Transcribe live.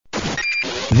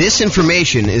This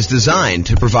information is designed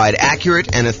to provide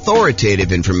accurate and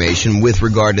authoritative information with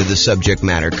regard to the subject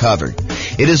matter covered.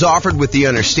 It is offered with the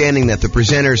understanding that the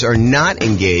presenters are not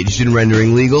engaged in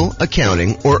rendering legal,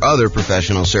 accounting, or other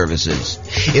professional services.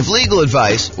 If legal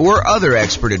advice or other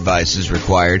expert advice is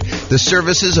required, the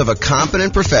services of a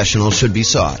competent professional should be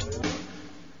sought.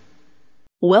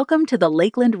 Welcome to the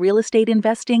Lakeland Real Estate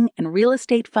Investing and Real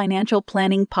Estate Financial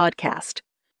Planning Podcast.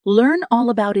 Learn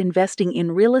all about investing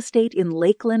in real estate in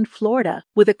Lakeland, Florida,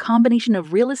 with a combination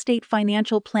of real estate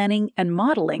financial planning and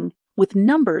modeling with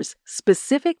numbers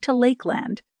specific to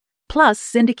Lakeland, plus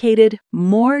syndicated,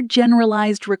 more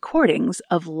generalized recordings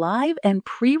of live and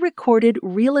pre-recorded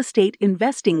real estate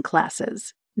investing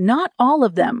classes, not all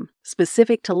of them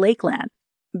specific to Lakeland.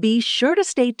 Be sure to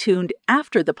stay tuned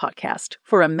after the podcast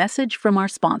for a message from our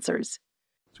sponsors.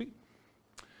 Sweet.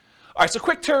 All right, so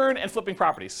quick turn and flipping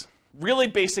properties. Really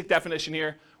basic definition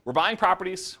here. We're buying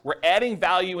properties, we're adding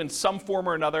value in some form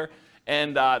or another,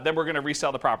 and then we're going to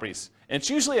resell the properties. And it's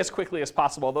usually as quickly as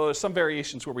possible, although there's some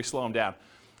variations where we slow them down.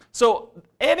 So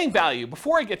adding value,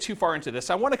 before I get too far into this,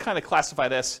 I want to kind of classify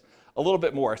this a little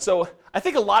bit more. So I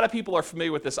think a lot of people are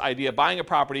familiar with this idea, buying a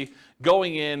property,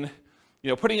 going in,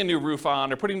 putting a new roof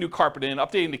on or putting new carpet in,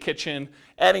 updating the kitchen,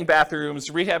 adding bathrooms,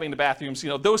 rehabbing the bathrooms,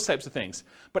 those types of things.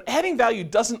 But adding value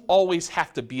doesn't always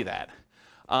have to be that.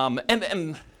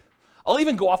 And I'll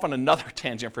even go off on another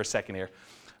tangent for a second here.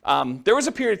 There was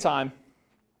a period of time,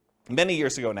 many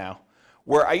years ago now,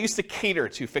 where I used to cater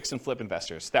to fix and flip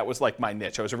investors. That was like my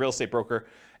niche. I was a real estate broker,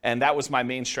 and that was my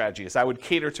main strategy, is I would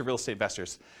cater to real estate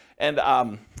investors. And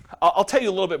I'll tell you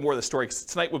a little bit more of the story, because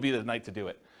tonight would be the night to do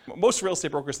it. Most real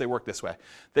estate brokers, they work this way.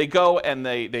 They go and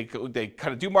they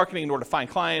kind of do marketing in order to find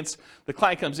clients. The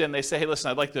client comes in, they say, hey,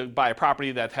 listen, I'd like to buy a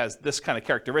property that has this kind of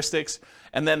characteristics.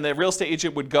 And then the real estate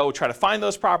agent would go try to find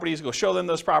those properties, go show them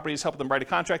those properties, help them write a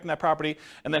contract on that property,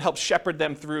 and then help shepherd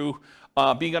them through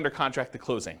being under contract to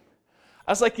closing.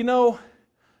 I was like,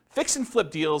 fix and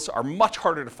flip deals are much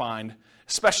harder to find,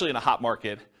 especially in a hot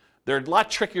market. They're a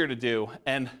lot trickier to do,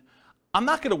 and I'm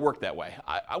not going to work that way.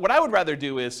 What I would rather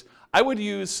do is I would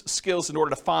use skills in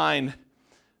order to find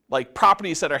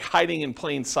properties that are hiding in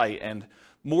plain sight and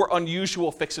more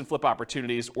unusual fix and flip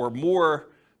opportunities, or more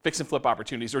fix and flip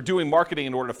opportunities, or doing marketing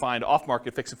in order to find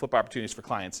off-market fix and flip opportunities for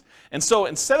clients. And so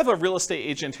instead of a real estate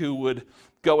agent who would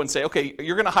go and say, okay,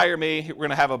 you're going to hire me, we're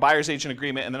going to have a buyer's agent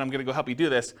agreement, and then I'm going to go help you do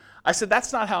this, I said,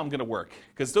 that's not how I'm going to work,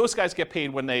 because those guys get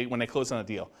paid when they close on a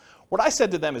deal. What I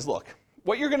said to them is, look,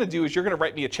 what you're going to do is you're going to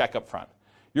write me a check up front.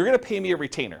 You're going to pay me a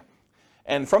retainer.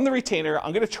 And from the retainer,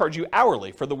 I'm going to charge you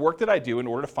hourly for the work that I do in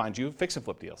order to find you fix and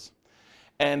flip deals.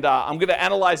 And I'm going to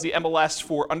analyze the MLS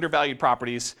for undervalued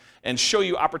properties and show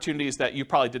you opportunities that you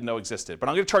probably didn't know existed. But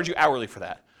I'm going to charge you hourly for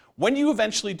that. When you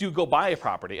eventually do go buy a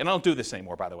property, and I don't do this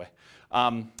anymore, by the way,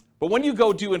 but when you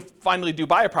go do and finally do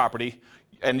buy a property,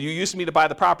 and you use me to buy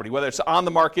the property, whether it's on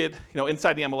the market,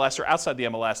 inside the MLS or outside the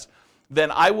MLS, then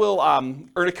I will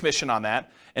earn a commission on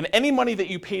that. And any money that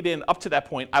you paid in up to that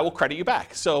point, I will credit you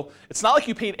back. So it's not like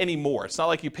you paid any more. It's not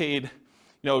like you paid,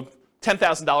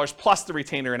 $10,000 plus the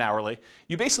retainer and hourly.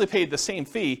 You basically paid the same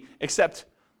fee, except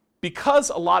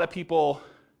because a lot of people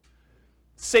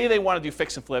say they want to do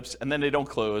fix and flips and then they don't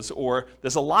close, or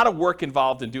there's a lot of work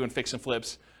involved in doing fix and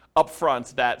flips up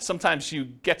front, that sometimes you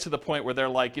get to the point where they're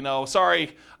like,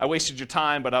 sorry, I wasted your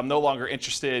time, but I'm no longer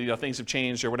interested, things have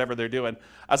changed or whatever they're doing.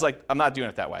 I was like, I'm not doing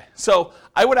it that way. So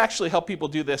I would actually help people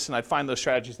do this, and I'd find those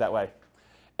strategies that way.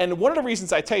 And one of the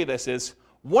reasons I tell you this is,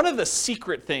 one of the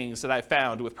secret things that I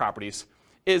found with properties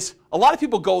is a lot of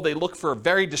people they look for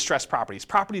very distressed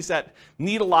properties that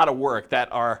need a lot of work, that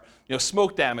are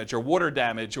smoke damage or water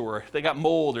damage, or they got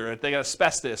mold, or they got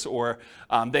asbestos, or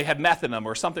they had meth in them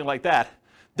or something like that.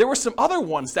 There were some other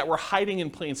ones that were hiding in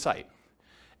plain sight.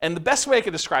 And the best way I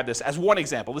could describe this, as one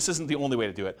example, this isn't the only way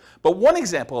to do it, but one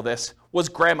example of this was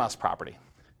grandma's property.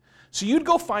 So you'd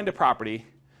go find a property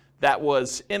that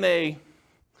was in a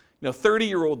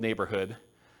 30-year-old neighborhood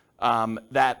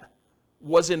that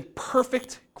was in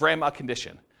perfect grandma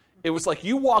condition. It was like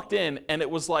you walked in and it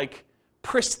was like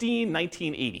pristine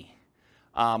 1980.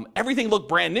 Everything looked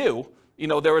brand new.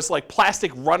 There was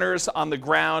plastic runners on the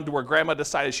ground where grandma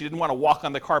decided she didn't want to walk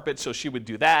on the carpet, so she would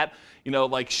do that.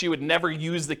 She would never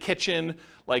use the kitchen.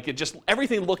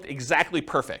 Everything looked exactly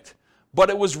perfect.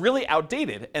 But it was really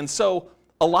outdated. And so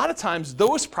a lot of times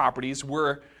those properties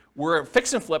were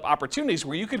fix and flip opportunities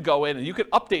where you could go in and you could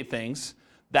update things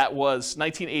that was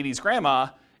 1980s grandma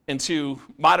into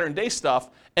modern day stuff,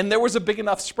 and there was a big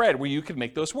enough spread where you could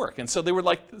make those work. And so they were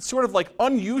sort of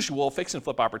unusual fix and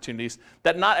flip opportunities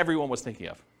that not everyone was thinking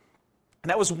of. And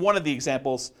that was one of the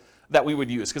examples that we would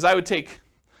use, because I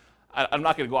I'm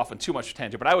not going to go off on too much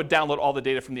tangent, but I would download all the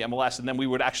data from the MLS, and then we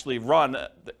would actually run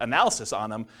analysis on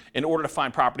them in order to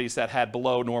find properties that had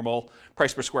below normal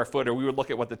price per square foot, or we would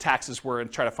look at what the taxes were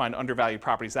and try to find undervalued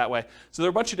properties that way. So there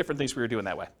are a bunch of different things we were doing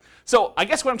that way. So I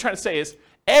guess what I'm trying to say is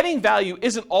adding value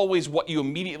isn't always what you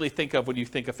immediately think of when you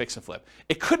think of fix and flip.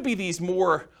 It could be these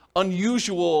more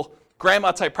unusual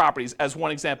grandma-type properties as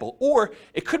one example, or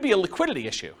it could be a liquidity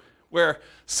issue, where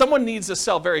someone needs to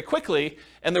sell very quickly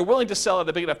and they're willing to sell at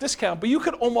a big enough discount, but you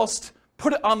could almost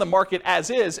put it on the market as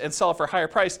is and sell it for a higher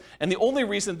price. And the only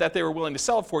reason that they were willing to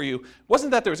sell it for you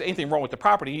wasn't that there was anything wrong with the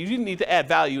property. You didn't need to add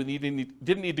value and you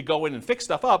didn't need to go in and fix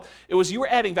stuff up. It was you were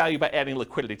adding value by adding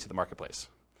liquidity to the marketplace.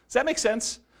 Does that make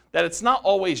sense? That it's not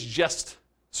always just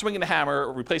swinging the hammer,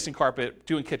 or replacing carpet,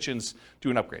 doing kitchens,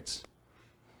 doing upgrades.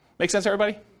 Make sense,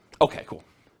 everybody? Okay, cool.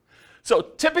 So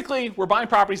typically, we're buying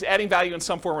properties, adding value in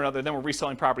some form or another, then we're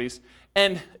reselling properties,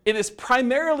 and it is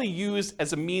primarily used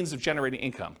as a means of generating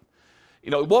income.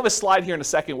 We'll have a slide here in a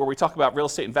second where we talk about real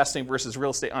estate investing versus real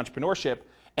estate entrepreneurship,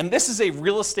 and this is a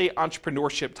real estate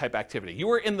entrepreneurship type activity.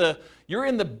 You're in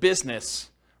the business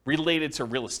related to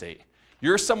real estate.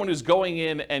 You're someone who's going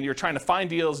in and you're trying to find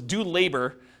deals, do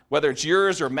labor, whether it's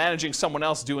yours or managing someone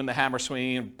else doing the hammer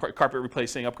swinging, carpet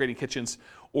replacing, upgrading kitchens,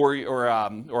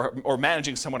 or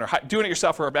managing someone, or doing it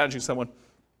yourself, or managing someone.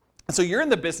 And so you're in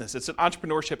the business. It's an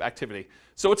entrepreneurship activity.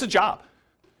 So it's a job.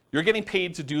 You're getting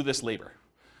paid to do this labor.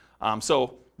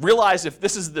 So realize if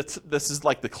this is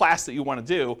like the class that you want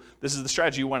to do, this is the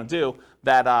strategy you want to do,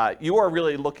 that you are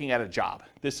really looking at a job.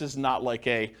 This is not like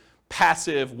a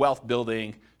passive wealth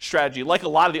building strategy like a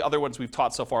lot of the other ones we've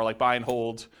taught so far, like buy and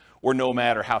hold, or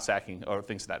nomad, or house hacking, or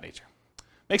things of that nature.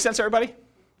 Make sense, everybody?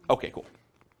 Okay, cool.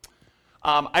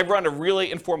 I run a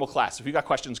really informal class. If you got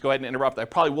questions, go ahead and interrupt. I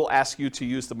probably will ask you to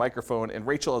use the microphone, and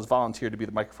Rachel has volunteered to be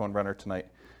the microphone runner tonight.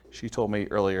 She told me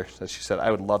earlier that she said, I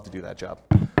would love to do that job.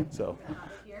 So,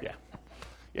 yeah,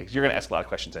 because you're going to ask a lot of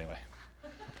questions anyway.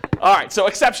 All right, so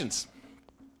exceptions.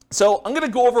 So I'm going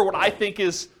to go over what I think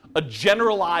is a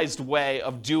generalized way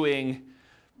of doing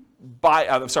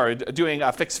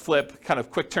fix flip, kind of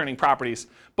quick turning properties.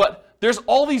 But there's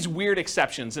all these weird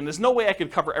exceptions, and there's no way I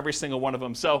could cover every single one of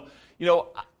them. So,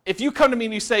 if you come to me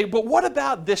and you say, but what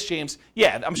about this, James?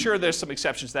 Yeah, I'm sure there's some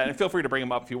exceptions to that, and feel free to bring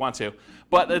them up if you want to.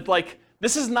 But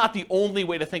this is not the only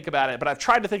way to think about it, but I've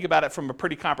tried to think about it from a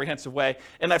pretty comprehensive way,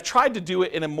 and I've tried to do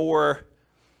it in a more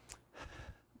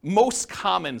most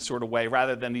common sort of way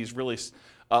rather than these really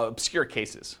obscure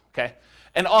cases, okay?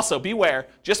 And also, beware,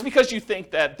 just because you think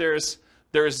that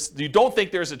you don't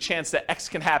think there's a chance that X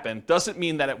can happen doesn't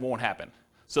mean that it won't happen.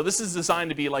 So this is designed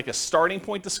to be like a starting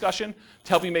point discussion to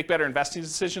help you make better investing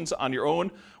decisions on your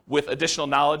own with additional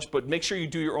knowledge, but make sure you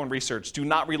do your own research. Do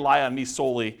not rely on me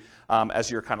solely as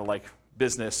your kind of like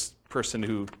business person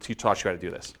who taught you how to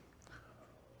do this.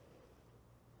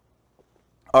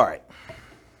 All right.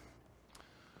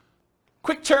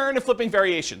 Quick turn and flipping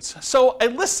variations. So I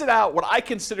listed out what I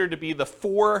consider to be the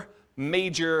 4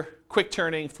 major quick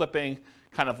turning, flipping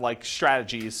kind of like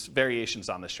strategies, variations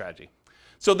on this strategy.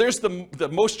 So there's the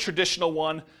most traditional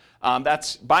one.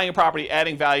 That's buying a property,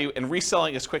 adding value, and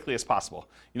reselling as quickly as possible.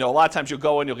 A lot of times you'll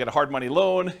go in, you'll get a hard money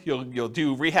loan, you'll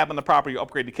do rehab on the property, you'll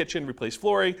upgrade the kitchen, replace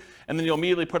flooring, and then you'll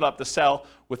immediately put it up to sell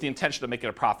with the intention of making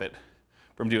a profit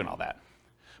from doing all that.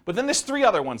 But then there's 3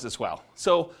 other ones as well.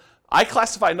 So I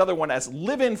classify another one as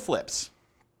live-in flips.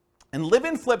 And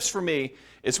live-in flips for me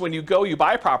is when you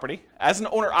buy a property as an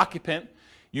owner-occupant,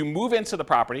 you move into the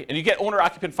property, and you get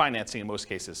owner-occupant financing in most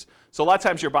cases. So a lot of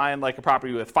times you're buying like a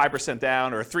property with 5%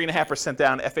 down, or 3.5%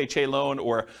 down FHA loan,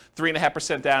 or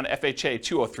 3.5% down FHA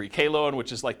 203K loan,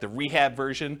 which is like the rehab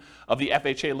version of the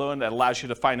FHA loan that allows you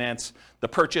to finance the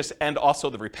purchase and also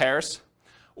the repairs.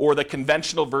 Or the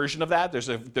conventional version of that, there's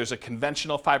a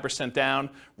conventional 5% down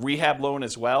rehab loan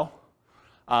as well.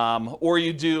 Or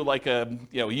you do like a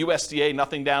USDA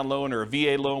nothing down loan, or a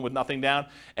VA loan with nothing down,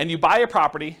 and you buy a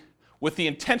property with the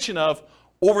intention of,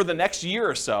 over the next year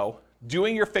or so,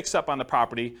 doing your fix-up on the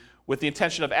property with the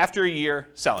intention of, after a year,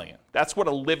 selling it. That's what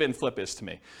a live-in flip is to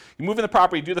me. You move in the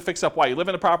property, do the fix-up while you live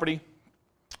in the property,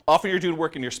 often you're doing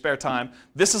work in your spare time.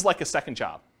 This is like a second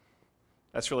job.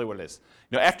 That's really what it is.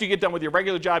 After you get done with your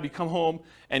regular job, you come home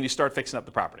and you start fixing up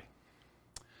the property.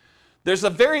 There's a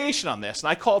variation on this, and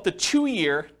I call it the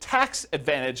 2-year tax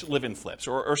advantage live-in flips,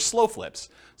 or slow flips.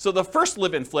 So the first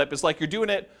live-in flip is like you're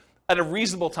doing it at a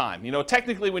reasonable time.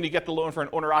 Technically when you get the loan for an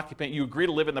owner-occupant, you agree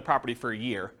to live in the property for a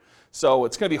year. So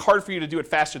it's going to be hard for you to do it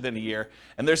faster than a year.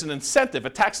 And there's an incentive, a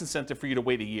tax incentive for you to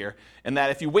wait a year. And that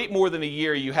if you wait more than a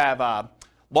year, you have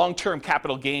long-term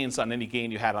capital gains on any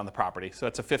gain you had on the property. So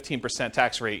it's a 15%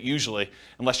 tax rate usually,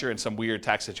 unless you're in some weird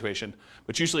tax situation,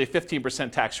 but usually a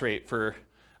 15% tax rate for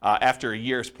after a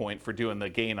year's point for doing the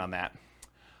gain on that.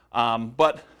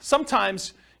 But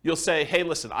sometimes you'll say, hey,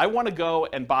 listen, I want to go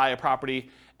and buy a property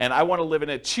and I want to live in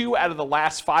it 2 out of the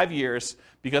last 5 years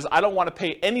because I don't want to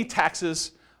pay any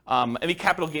taxes, any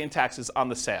capital gain taxes on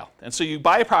the sale. And so you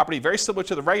buy a property very similar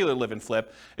to the regular live and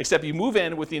flip, except you move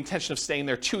in with the intention of staying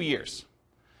there 2 years.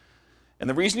 And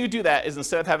the reason you do that is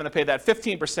instead of having to pay that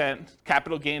 15%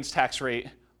 capital gains tax rate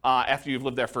after you've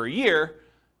lived there for a year,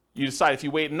 you decide if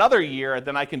you wait another year,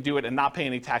 then I can do it and not pay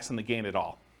any tax on the gain at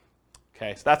all.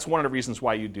 Okay, so that's one of the reasons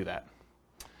why you do that.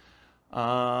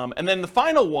 And then the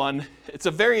final one, it's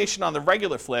a variation on the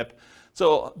regular flip.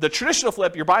 So the traditional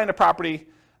flip, you're buying a property,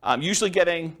 usually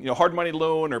getting hard money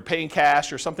loan or paying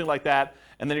cash or something like that,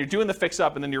 and then you're doing the fix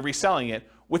up and then you're reselling it.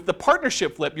 With the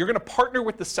partnership flip, you're going to partner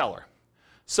with the seller.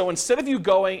 So instead of you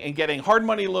going and getting hard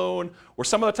money loan or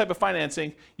some other type of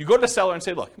financing, you go to the seller and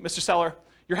say, look, Mr. Seller,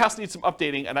 your house needs some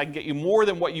updating and I can get you more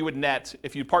than what you would net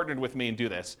if you partnered with me and do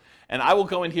this. And I will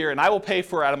go in here and I will pay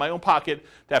for out of my own pocket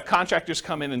to have contractors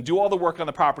come in and do all the work on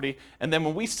the property. And then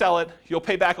when we sell it, you'll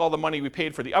pay back all the money we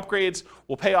paid for the upgrades,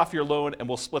 we'll pay off your loan and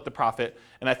we'll split the profit.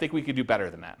 And I think we could do better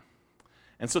than that.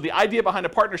 And so the idea behind a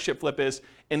partnership flip is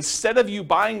instead of you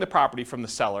buying the property from the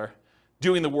seller,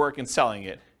 doing the work and selling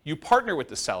it, you partner with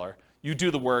the seller, you do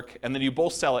the work, and then you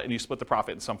both sell it and you split the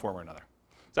profit in some form or another.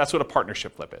 So that's what a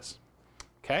partnership flip is.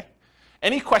 Okay?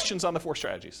 Any questions on the 4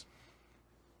 strategies?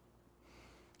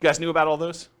 You guys knew about all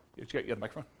those? You have the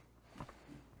microphone?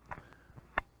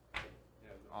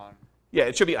 On. Yeah,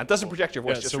 it should be on. It doesn't project your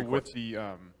voice. Yeah, just so records. with the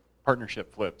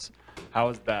partnership flips, how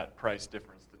is that price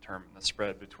difference determined, the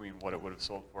spread between what it would have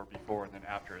sold for before and then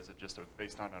after? Is it just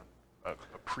based on a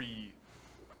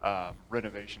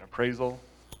pre-renovation appraisal?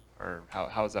 Or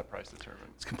how is that price determined?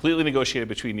 It's completely negotiated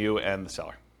between you and the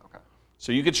seller. Okay.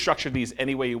 So you could structure these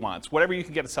any way you want. It's whatever you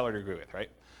can get a seller to agree with,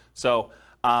 right? So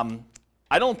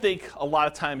I don't think a lot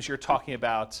of times you're talking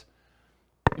about,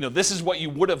 this is what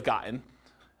you would have gotten,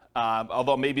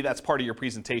 although maybe that's part of your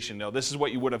presentation. No, this is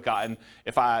what you would have gotten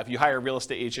if you hire a real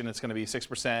estate agent. It's going to be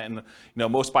 6%, and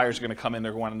most buyers are going to come in.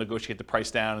 They're going to negotiate the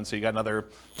price down, and so you got another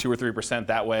 2 or 3%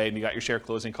 that way, and you got your share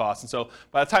closing costs. And so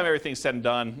by the time everything's said and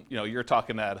done, you're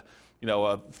talking at a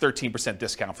 13%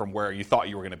 discount from where you thought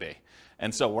you were going to be.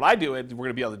 And so what I do is we're going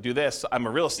to be able to do this. I'm a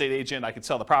real estate agent. I can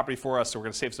sell the property for us, so we're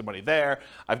going to save some money there.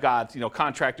 I've got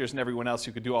contractors and everyone else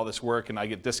who could do all this work, and I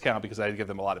get discount because I give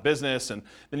them a lot of business. And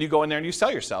then you go in there and you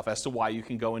sell yourself as to why you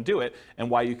can go and do it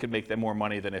and why you can make them more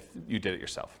money than if you did it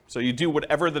yourself. So you do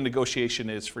whatever the negotiation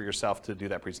is for yourself to do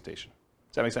that presentation.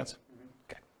 Does that make sense?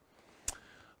 Okay.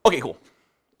 Okay, cool.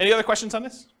 Any other questions on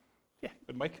this? Yeah,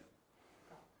 good, Mike.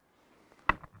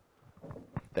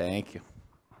 Thank you.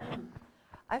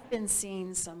 I've been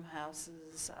seeing some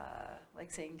houses,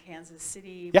 like say in Kansas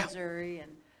City, Yeah. Missouri,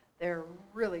 and they're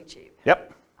really cheap.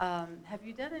 Yep. Have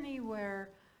you done any where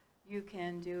you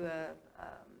can do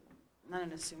not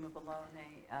an assumable loan,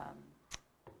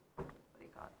 what do you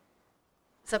call it?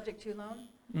 Subject to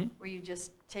loan, where you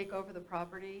just take over the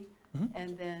property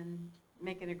and then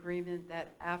make an agreement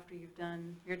that after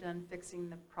you're done fixing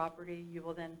the property, you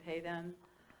will then pay them.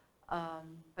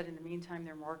 But in the meantime,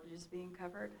 their mortgage is being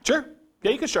covered. Sure. Yeah,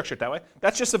 you can structure it that way.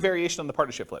 That's just a variation on the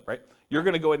partnership flip, right? You're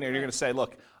going to go in there and you're going to say,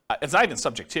 look, it's not even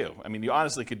subject to. I mean, you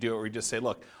honestly could do it where you just say,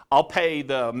 look, I'll pay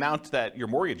the amount that your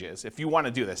mortgage is. If you want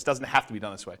to do this, it doesn't have to be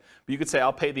done this way. But you could say,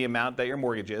 I'll pay the amount that your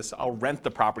mortgage is. I'll rent the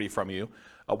property from you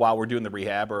while we're doing the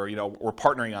rehab, or we're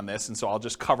partnering on this, and so I'll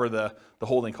just cover the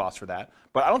holding costs for that.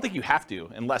 But I don't think you have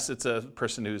to, unless it's a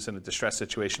person who's in a distressed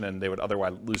situation and they would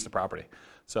otherwise lose the property.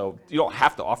 So you don't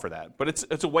have to offer that, but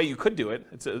it's a way you could do it.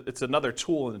 It's another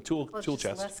tool in the tool Well, it's chest.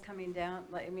 just less coming down,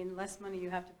 less money you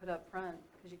have to put up front,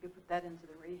 because you could put that into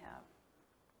the rehab,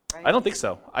 right? I don't think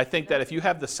so. I think that if you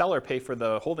have the seller pay for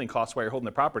the holding costs while you're holding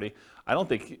the property, I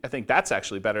think that's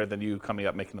actually better than you coming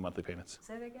up making the monthly payments.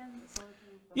 Say that again?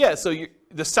 Yeah, so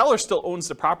the seller still owns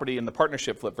the property in the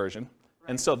partnership flip version,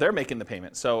 and so they're making the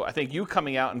payment. So I think you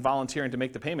coming out and volunteering to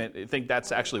make the payment, I think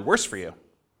that's actually worse for you.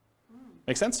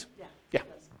 Make sense? Yeah. Yeah.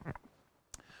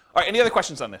 All right, any other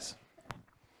questions on this? Do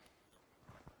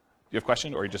you have a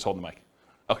question, or are you just holding the mic?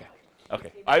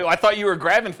 Okay. I thought you were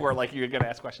grabbing for it like you were going to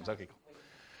ask questions. Okay, cool.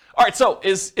 All right, so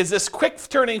is this quick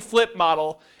turning flip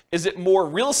model, is it more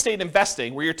real estate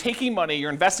investing where you're taking money, you're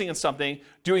investing in something,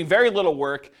 doing very little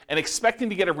work, and expecting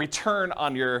to get a return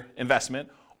on your investment?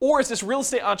 Or is this real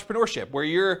estate entrepreneurship where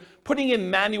you're putting in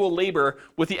manual labor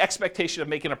with the expectation of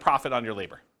making a profit on your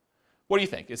labor? What do you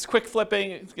think? Is quick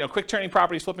flipping, quick turning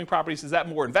properties, flipping properties, is that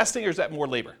more investing or is that more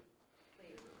labor?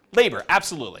 Labor,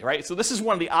 absolutely, right? So this is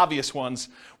one of the obvious ones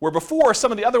where before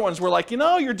some of the other ones were like,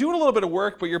 you're doing a little bit of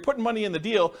work, but you're putting money in the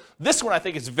deal. This one I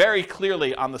think is very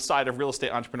clearly on the side of real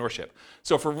estate entrepreneurship.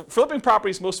 So for flipping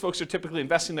properties, most folks are typically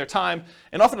investing their time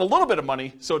and often a little bit of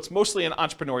money, so it's mostly an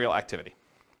entrepreneurial activity.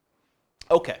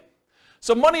 Okay,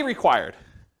 so money required.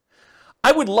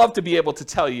 I would love to be able to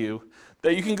tell you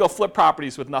that you can go flip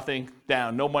properties with nothing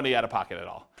down, no money out of pocket at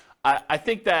all. I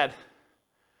think that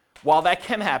while that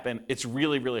can happen, it's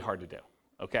really, really hard to do,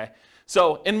 okay?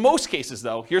 So in most cases,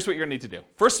 though, here's what you're gonna need to do.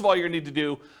 First of all, you're gonna need to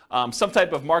do some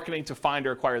type of marketing to find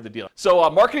or acquire the deal. So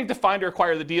marketing to find or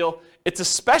acquire the deal, it's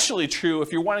especially true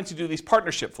if you're wanting to do these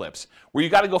partnership flips, where you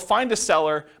gotta go find a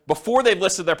seller before they've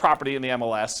listed their property in the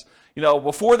MLS,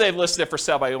 before they've listed it for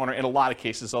sale by owner in a lot of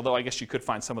cases, although I guess you could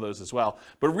find some of those as well.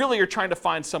 But really you're trying to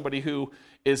find somebody who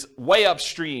is way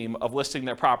upstream of listing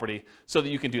their property so that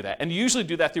you can do that. And you usually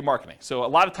do that through marketing. So a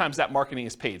lot of times that marketing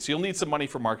is paid. So you'll need some money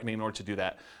for marketing in order to do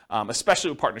that, especially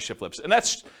with partnership flips. And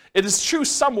it is true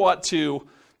somewhat to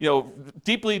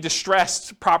deeply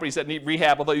distressed properties that need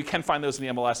rehab, although you can find those in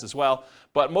the MLS as well.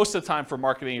 But most of the time for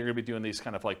marketing, you're gonna be doing these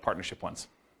kind of like partnership ones.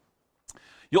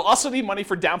 You'll also need money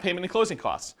for down payment and closing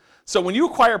costs. So when you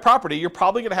acquire property, you're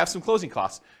probably gonna have some closing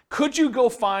costs. Could you go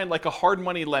find like a hard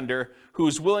money lender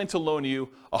who's willing to loan you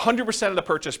 100% of the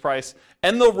purchase price,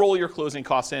 and they'll roll your closing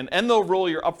costs in, and they'll roll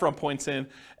your upfront points in,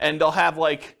 and they'll have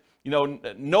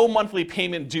no monthly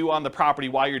payment due on the property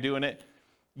while you're doing it?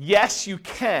 Yes, you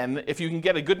can if you can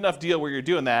get a good enough deal where you're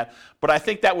doing that, but I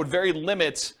think that would very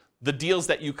limit the deals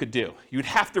that you could do. You'd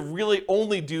have to really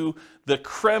only do the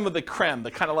creme of the creme, the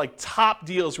kind of like top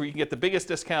deals where you can get the biggest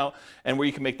discount and where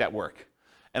you can make that work.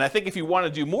 And I think if you want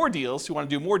to do more deals, you want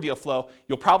to do more deal flow,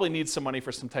 you'll probably need some money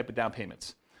for some type of down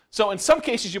payments. So in some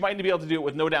cases, you might be able to do it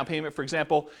with no down payment. For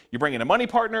example, you bring in a money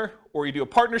partner, or you do a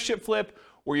partnership flip,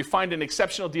 or you find an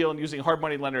exceptional deal and using a hard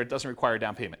money lender, it doesn't require a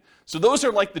down payment. So those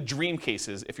are like the dream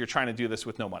cases if you're trying to do this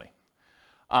with no money.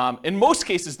 In most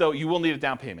cases, though, you will need a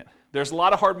down payment. There's a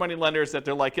lot of hard money lenders that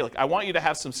they're like, hey, look, I want you to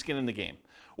have some skin in the game.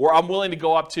 Or I'm willing to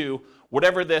go up to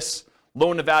whatever this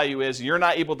loan to value is. You're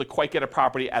not able to quite get a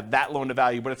property at that loan to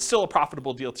value, but it's still a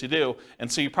profitable deal to do. And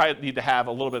so you probably need to have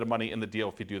a little bit of money in the deal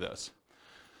if you do those.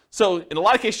 So in a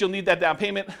lot of cases, you'll need that down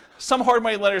payment. Some hard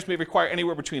money lenders may require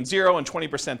anywhere between 0 and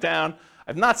 20% down.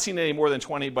 I've not seen any more than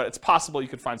 20, but it's possible you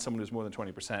could find someone who's more than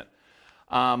 20%.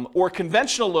 Or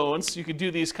conventional loans, you could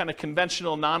do these kind of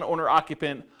conventional non-owner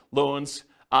occupant loans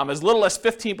as little as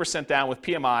 15% down with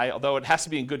PMI, although it has to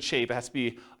be in good shape. It has to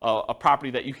be a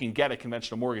property that you can get a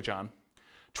conventional mortgage on.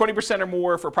 20% or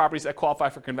more for properties that qualify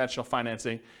for conventional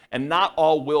financing, and not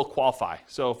all will qualify.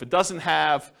 So if it doesn't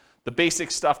have the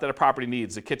basic stuff that a property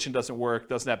needs, the kitchen doesn't work,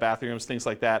 doesn't have bathrooms, things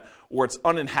like that, or it's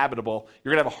uninhabitable,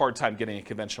 you're gonna have a hard time getting a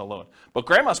conventional loan. But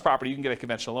grandma's property, you can get a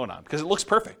conventional loan on because it looks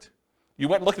perfect. You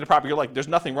went and looked at the property, you're like, there's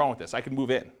nothing wrong with this, I can move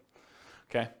in,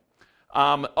 okay?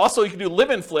 Also, you can do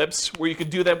live-in flips where you could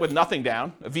do that with nothing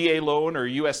down, a VA loan or a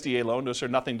USDA loan, those are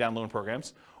nothing down loan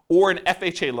programs, or an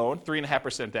FHA loan,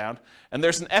 3.5% down. And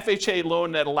there's an FHA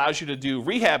loan that allows you to do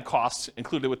rehab costs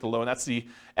included with the loan. That's the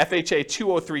FHA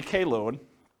 203K loan.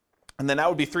 And then that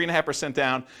would be 3.5%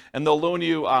 down, and they'll loan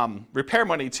you repair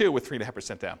money too with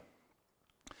 3.5% down.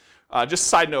 Just a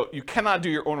side note, you cannot do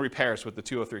your own repairs with the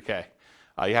 203K.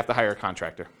 You have to hire a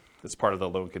contractor. That's part of the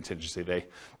loan contingency.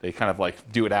 They kind of like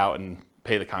do it out and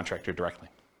pay the contractor directly.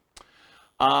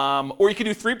 Or you can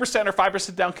do 3% or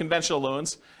 5% down conventional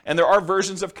loans, and there are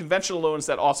versions of conventional loans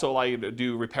that also allow you to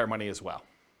do repair money as well.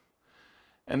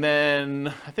 And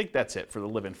then I think that's it for the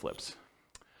live-in flips.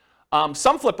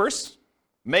 Some flippers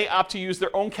may opt to use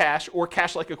their own cash or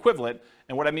cash-like equivalent.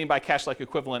 And what I mean by cash-like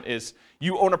equivalent is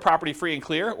you own a property free and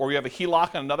clear, or you have a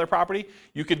HELOC on another property.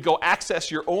 You could go access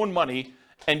your own money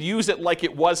and use it like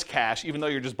it was cash, even though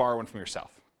you're just borrowing from yourself.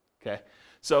 Okay?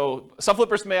 So some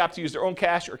flippers may opt to use their own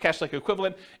cash or cash-like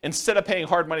equivalent instead of paying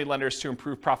hard money lenders to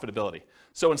improve profitability.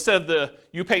 So instead of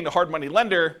you paying the hard money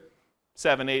lender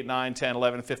 7, 8, 9, 10,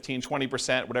 11, 15,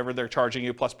 20%, whatever they're charging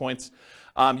you plus points,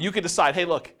 you could decide, hey,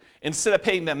 look, instead of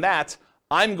paying them that,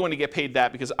 I'm going to get paid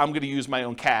that because I'm going to use my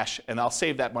own cash and I'll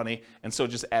save that money, and so it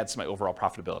just adds to my overall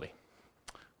profitability.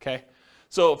 Okay?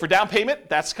 So for down payment,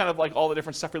 that's kind of like all the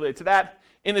different stuff related to that.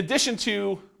 In addition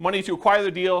to money to acquire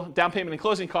the deal, down payment and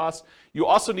closing costs, you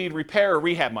also need repair or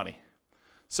rehab money.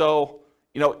 So,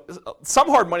 some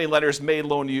hard money lenders may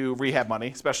loan you rehab money,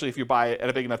 especially if you buy it at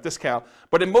a big enough discount.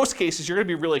 But in most cases, you're going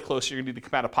to be really close. You're going to need to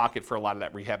come out of pocket for a lot of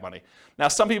that rehab money. Now,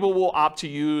 some people will opt to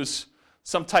use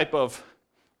some type of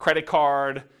credit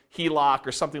card, HELOC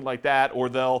or something like that, or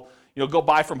they'll go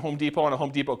buy from Home Depot on a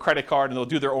Home Depot credit card, and they'll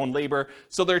do their own labor.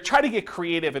 So they're trying to get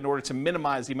creative in order to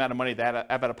minimize the amount of money they have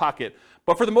out of pocket.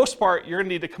 But for the most part, you're going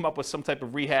to need to come up with some type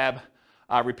of rehab,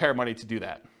 repair money to do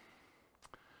that.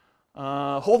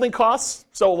 Holding costs.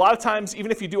 So a lot of times,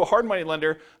 even if you do a hard money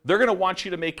lender, they're going to want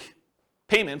you to make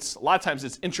payments. A lot of times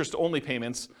it's interest-only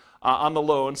payments on the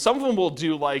loan. Some of them will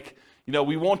do like,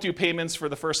 we won't do payments for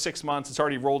the first 6 months. It's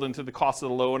already rolled into the cost of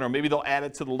the loan, or maybe they'll add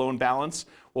it to the loan balance.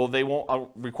 Well, they won't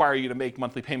require you to make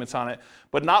monthly payments on it.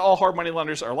 But not all hard money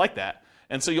lenders are like that.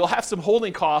 And so you'll have some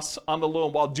holding costs on the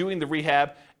loan while doing the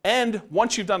rehab. And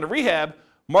once you've done the rehab,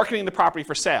 marketing the property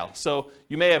for sale. So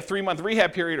you may have 3-month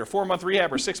rehab period, or 4-month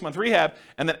rehab, or 6-month rehab.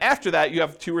 And then after that, you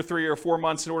have 2 or 3 or 4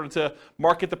 months in order to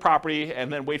market the property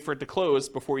and then wait for it to close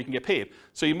before you can get paid.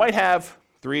 So you might have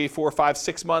 3, 4, 5,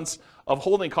 6 months of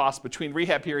holding costs between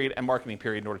rehab period and marketing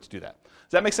period in order to do that.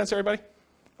 Does that make sense to everybody?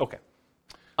 Okay.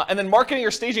 And then marketing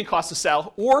or staging costs to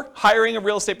sell, or hiring a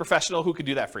real estate professional who could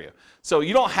do that for you. So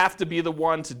you don't have to be the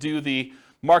one to do the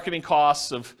marketing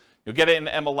costs of get it in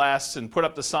MLS and put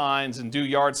up the signs and do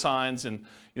yard signs and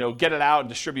get it out and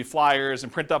distribute flyers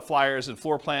and print up flyers and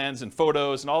floor plans and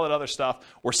photos and all that other stuff,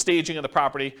 or staging of the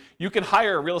property. You can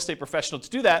hire a real estate professional to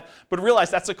do that, but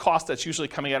realize that's a cost that's usually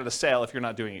coming out of the sale if you're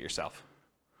not doing it yourself.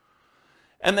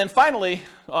 And then finally,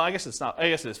 I guess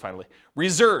it is finally,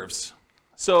 reserves.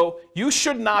 So you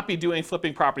should not be doing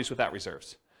flipping properties without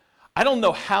reserves. I don't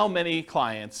know how many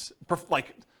clients,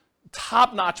 like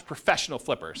top-notch professional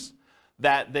flippers,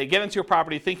 that they get into a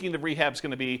property thinking the rehab's going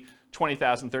to be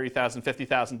 $20,000, $30,000,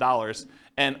 $50,000,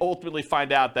 and ultimately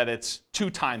find out that it's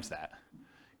 2 times that.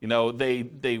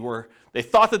 They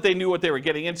thought that they knew what they were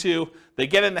getting into. They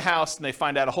get in the house and they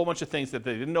find out a whole bunch of things that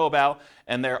they didn't know about,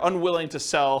 and they're unwilling to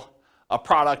sell a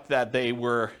product that they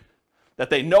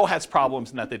know has problems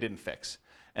and that they didn't fix.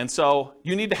 And so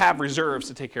you need to have reserves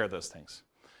to take care of those things.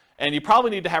 And you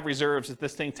probably need to have reserves if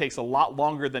this thing takes a lot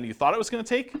longer than you thought it was going to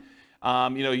take.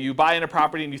 You buy in a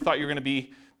property and you thought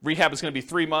rehab is going to be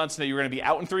 3 months, and that you're going to be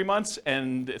out in 3 months,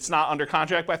 and it's not under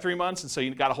contract by 3 months, and so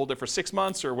you got to hold it for 6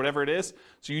 months or whatever it is.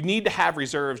 So you need to have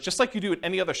reserves, just like you do with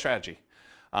any other strategy.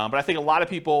 But I think a lot of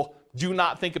people do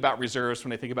not think about reserves when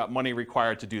they think about money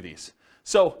required to do these.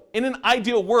 So in an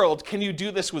ideal world, can you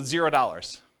do this with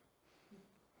 $0?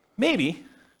 Maybe.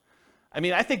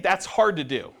 I think that's hard to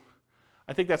do.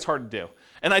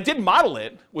 And I did model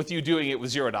it with you doing it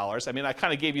with $0. I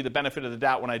kind of gave you the benefit of the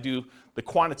doubt when I do the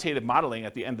quantitative modeling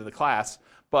at the end of the class,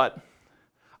 but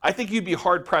I think you'd be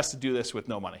hard-pressed to do this with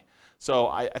no money. So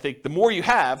I think the more you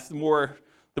have, the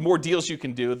more deals you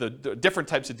can do, the different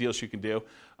types of deals you can do,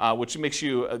 which makes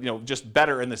you just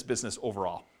better in this business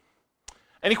overall.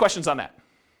 Any questions on that?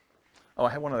 Oh,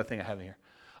 I have one other thing I have in here.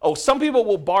 Oh, some people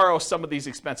will borrow some of these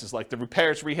expenses, like the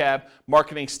repairs, rehab,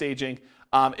 marketing, staging.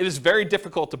 It is very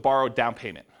difficult to borrow down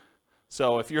payment.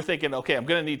 So if you're thinking, okay, I'm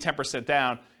going to need 10%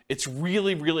 down, it's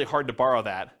really, really hard to borrow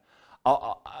that.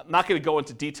 I'm not going to go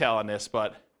into detail on this,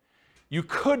 but you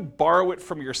could borrow it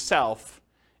from yourself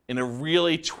in a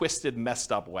really twisted,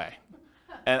 messed up way.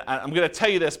 And I'm going to tell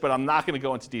you this, but I'm not going to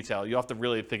go into detail. You'll have to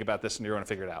really think about this and you're going to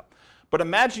figure it out. But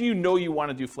imagine you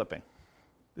want to do flipping.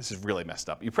 This is really messed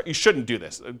up. You shouldn't do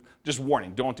this. Just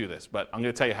warning, don't do this, but I'm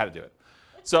going to tell you how to do it.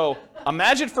 So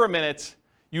imagine for a minute,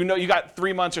 you got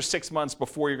 3 months or 6 months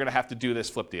before you're going to have to do this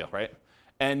flip deal, right?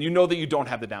 And you know that you don't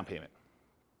have the down payment.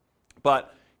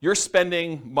 But you're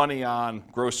spending money on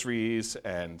groceries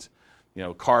and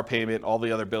car payment, all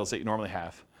the other bills that you normally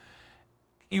have.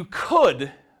 You could,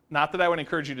 not that I would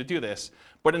encourage you to do this,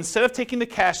 but instead of taking the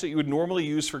cash that you would normally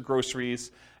use for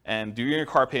groceries and doing your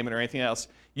car payment or anything else,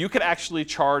 you could actually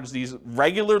charge these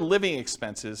regular living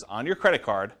expenses on your credit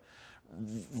card,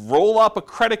 roll up a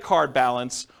credit card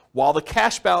balance while the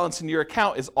cash balance in your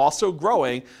account is also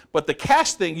growing, but the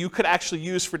cash thing you could actually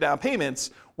use for down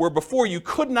payments, where before you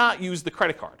could not use the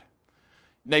credit card.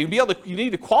 Now you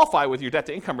need to qualify with your debt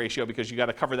to income ratio because you got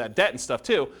to cover that debt and stuff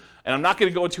too. And I'm not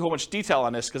going to go into too much detail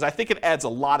on this because I think it adds a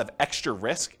lot of extra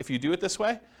risk if you do it this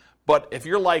way. But if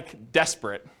you're like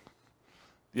desperate,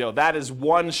 that is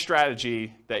one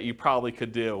strategy that you probably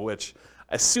could do, which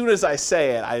as soon as I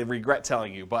say it, I regret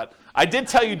telling you. But I did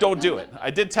tell you don't do it.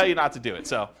 I did tell you not to do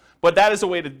it. But that is a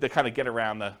way to kind of get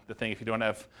around the thing if you don't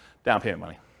have down payment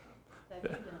money. Have you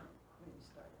done it when you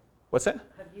started? What's that?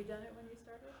 Have you done it when you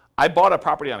started? I bought a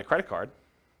property on a credit card.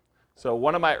 So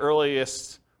one of my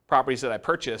earliest properties that I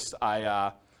purchased,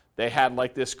 they had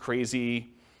like this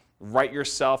crazy write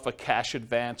yourself a cash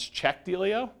advance check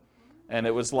dealio. And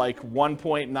it was like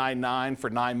 1.99 for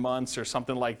 9 months or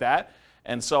something like that.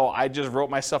 And so I just wrote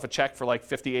myself a check for like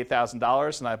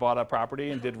 $58,000 and I bought a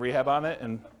property and did rehab on it.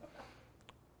 And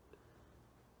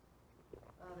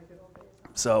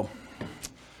So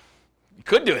you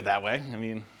could do it that way. I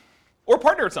mean, or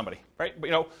partner with somebody, right?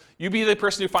 But, you be the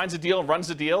person who finds a deal and runs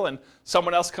the deal, and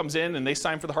someone else comes in and they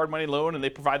sign for the hard money loan and they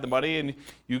provide the money, and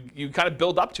you kind of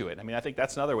build up to it. I mean, I think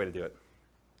that's another way to do it,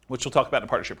 which we'll talk about in the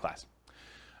partnership class.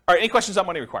 All right, any questions on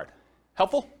money required?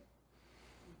 Helpful?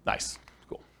 Nice,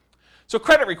 cool. So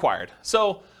credit required.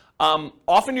 So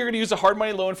often you're going to use a hard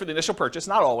money loan for the initial purchase,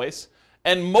 not always.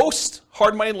 And most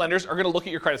hard money lenders are going to look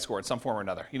at your credit score in some form or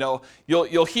another.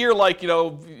 You'll hear like,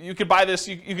 you could buy this,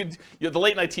 you could, the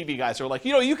late night TV guys are like,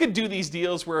 you could do these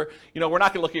deals where, we're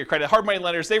not going to look at your credit. Hard money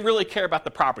lenders, they really care about the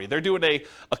property. They're doing a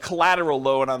collateral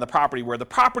loan on the property where the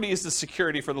property is the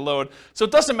security for the loan. So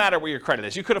it doesn't matter what your credit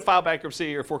is. You could have filed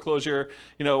bankruptcy or foreclosure,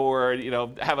 or,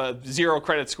 have a 0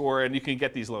 credit score and you can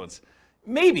get these loans.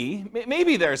 Maybe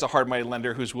there's a hard money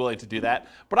lender who's willing to do that,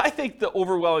 but I think the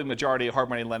overwhelming majority of hard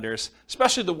money lenders,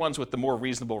 especially the ones with the more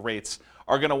reasonable rates,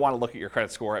 are going to want to look at your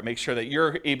credit score and make sure that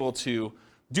you're able to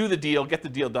do the deal, get the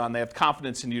deal done. They have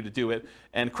confidence in you to do it,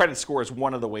 and credit score is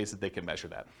one of the ways that they can measure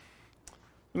that.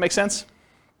 Make sense?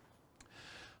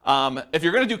 If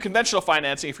you're going to do conventional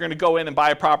financing, if you're going to go in and buy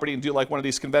a property and do like one of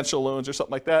these conventional loans or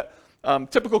something like that,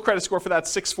 typical credit score for that's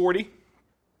 640.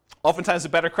 Oftentimes, the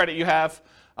better credit you have,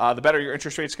 the better your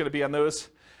interest rate's going to be on those.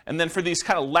 And then for these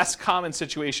kind of less common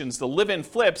situations, the live-in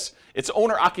flips, it's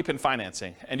owner-occupant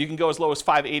financing. And you can go as low as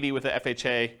 580 with the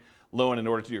FHA loan in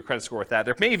order to do your credit score with that.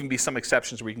 There may even be some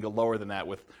exceptions where you can go lower than that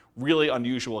with really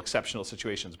unusual, exceptional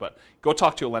situations. But go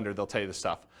talk to a lender. They'll tell you this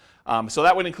stuff. So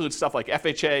that would include stuff like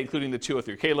FHA, including the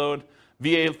 203K loan,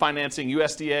 VA financing,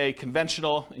 USDA,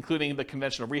 conventional, including the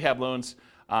conventional rehab loans,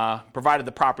 provided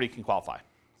the property can qualify.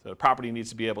 So the property needs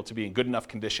to be able to be in good enough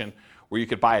condition where you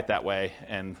could buy it that way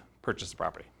and purchase the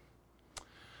property.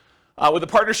 With a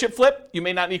partnership flip, you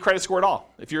may not need credit score at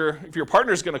all. If your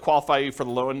partner is going to qualify you for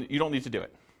the loan, you don't need to do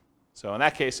it. So in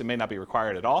that case, it may not be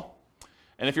required at all.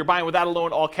 And if you're buying without a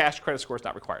loan, all cash, credit score is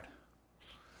not required.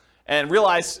 And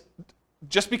realize,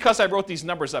 just because I wrote these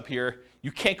numbers up here,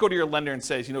 you can't go to your lender and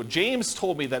say, James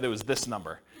told me that it was this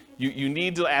number. You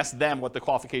need to ask them what the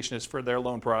qualification is for their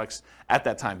loan products at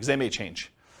that time, because they may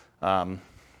change.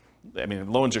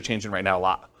 Loans are changing right now a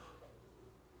lot.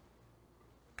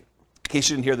 In case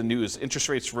you didn't hear the news, interest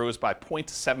rates rose by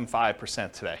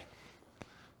 0.75% today.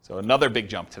 So another big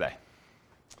jump today.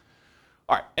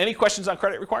 All right, any questions on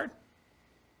credit required?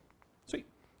 Sweet.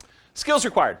 Skills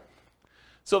required.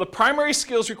 So the primary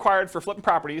skills required for flipping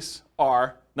properties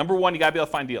are, number one, you got to be able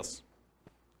to find deals.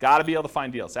 Got to be able to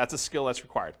find deals. That's a skill that's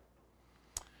required.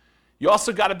 You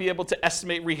also got to be able to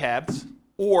estimate rehabs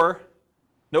or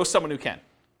know someone who can.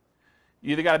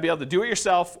 You either got to be able to do it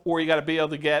yourself or you got to be able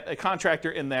to get a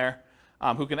contractor in there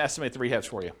who can estimate the rehabs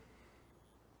for you.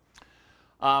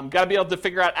 Got to be able to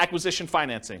figure out acquisition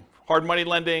financing, hard money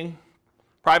lending,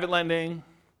 private lending,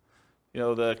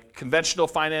 the conventional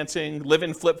financing,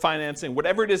 live-in flip financing,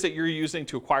 whatever it is that you're using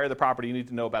to acquire the property, you need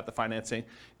to know about the financing.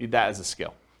 You need that as a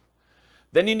skill.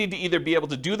 Then you need to either be able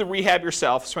to do the rehab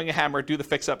yourself, swing a hammer, do the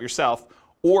fix-up yourself,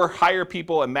 or hire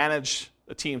people and manage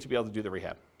a team to be able to do the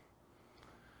rehab.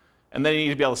 And then you need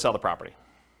to be able to sell the property.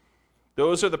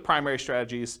 Those are the primary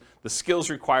strategies, the skills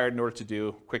required in order to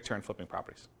do quick turn flipping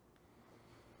properties.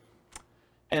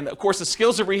 And of course, the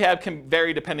skills of rehab can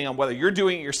vary depending on whether you're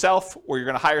doing it yourself or you're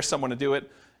going to hire someone to do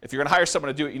it. If you're going to hire someone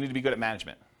to do it, you need to be good at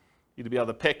management. You need to be able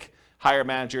to pick, hire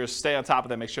managers, stay on top of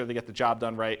them, make sure they get the job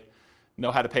done right,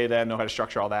 know how to pay them, know how to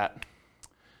structure all that.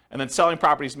 And then selling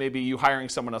properties may be you hiring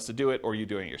someone else to do it or you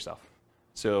doing it yourself.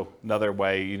 So another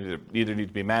way, you either need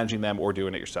to be managing them or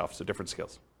doing it yourself. So different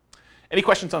skills. Any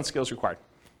questions on skills required?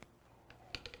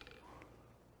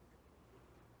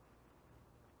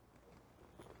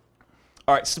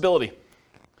 All right, stability.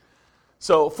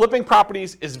 So flipping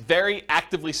properties is very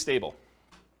actively stable.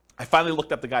 I finally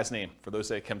looked up the guy's name, for those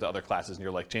that came to other classes and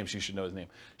you're like, James, you should know his name.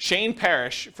 Shane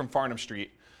Parrish from Farnham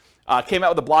Street came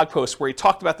out with a blog post where he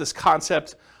talked about this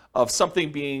concept of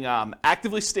something being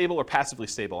actively stable or passively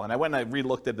stable. And I went and I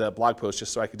re-looked at the blog post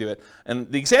just so I could do it.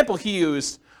 And the example he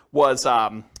used was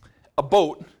a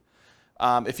boat.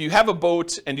 If you have a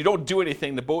boat and you don't do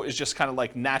anything, the boat is just kind of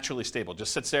like naturally stable.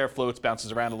 Just sits there, floats,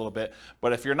 bounces around a little bit.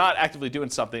 But if you're not actively doing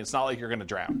something, it's not like you're going to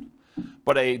drown.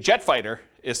 But a jet fighter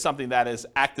is something that is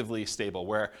actively stable,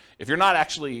 where if you're not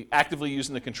actually actively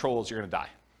using the controls, you're going to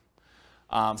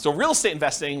die. So real estate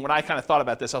investing, when I kind of thought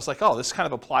about this, I was like, oh, this kind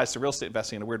of applies to real estate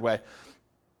investing in a weird way.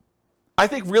 I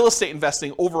think real estate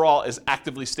investing overall is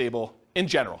actively stable in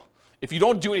general. If you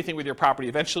don't do anything with your property,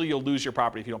 eventually you'll lose your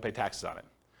property if you don't pay taxes on it.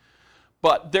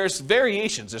 But there's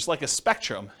variations. There's like a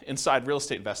spectrum inside real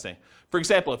estate investing. For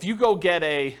example, if you go get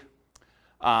a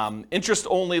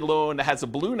interest-only loan that has a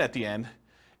balloon at the end,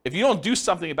 If you don't do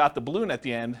something about the balloon at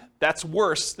the end, that's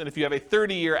worse than if you have a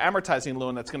 30-year amortizing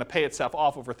loan that's going to pay itself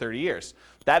off over 30 years.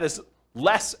 That is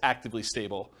less actively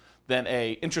stable than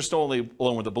a interest-only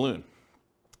loan with a balloon.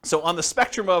 So on the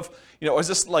spectrum of, is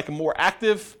this like a more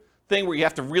active thing where you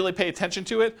have to really pay attention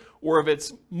to it, or if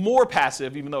it's more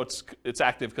passive, even though it's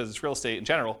active because it's real estate in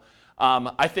general,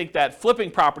 I think that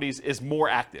flipping properties is more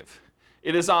active.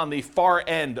 It is on the far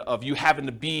end of you having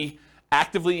to be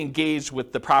actively engaged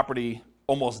with the property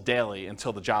almost daily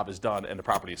until the job is done and the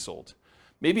property is sold.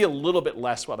 Maybe a little bit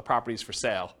less while the property is for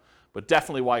sale, but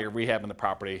definitely while you're rehabbing the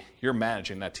property, you're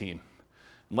managing that team.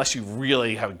 Unless you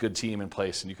really have a good team in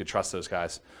place and you could trust those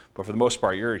guys. But for the most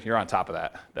part, you're on top of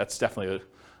that. That's definitely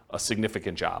a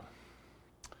significant job.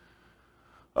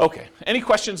 Okay, any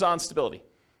questions on stability?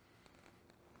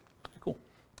 Cool.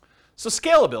 So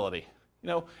scalability.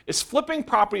 Is flipping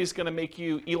properties going to make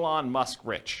you Elon Musk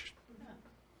rich?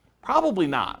 Probably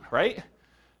not, right?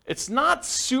 It's not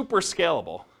super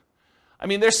scalable. I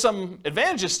mean, there's some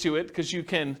advantages to it because you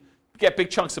can get big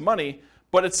chunks of money,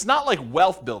 but it's not like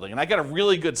wealth building. And I got a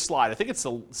really good slide. I think it's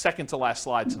the second to last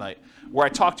slide tonight, where I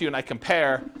talk to you and I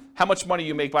compare how much money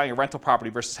you make buying a rental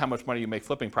property versus how much money you make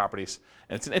flipping properties.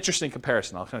 And it's an interesting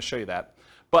comparison. I'll kind of show you that.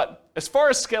 But as far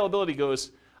as scalability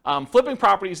goes, flipping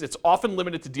properties, it's often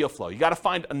limited to deal flow. You got to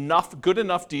find good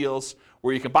enough deals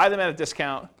where you can buy them at a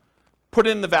discount, put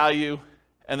in the value,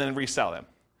 and then resell them.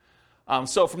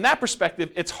 So from that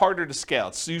perspective, it's harder to scale.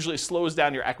 It usually slows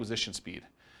down your acquisition speed.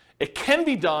 It can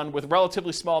be done with a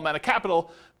relatively small amount of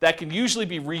capital that can usually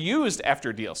be reused after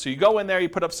a deal. So you go in there, you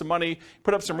put up some money,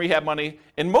 put up some rehab money.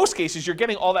 In most cases, you're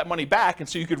getting all that money back, and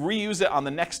so you could reuse it on the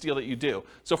next deal that you do.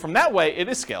 So from that way, it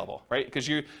is scalable, right? Because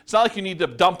it's not like you need to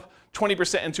dump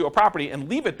 20% into a property and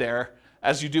leave it there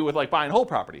as you do with like buying whole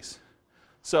properties.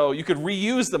 So you could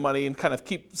reuse the money and kind of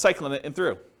keep cycling it in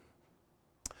through.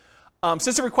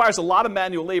 Since it requires a lot of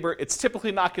manual labor, it's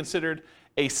typically not considered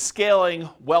a scaling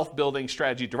wealth building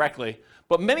strategy directly,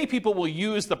 but many people will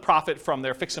use the profit from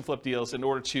their fix and flip deals in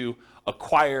order to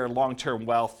acquire long-term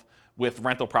wealth with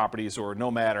rental properties or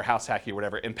nomad or house hacking or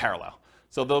whatever in parallel.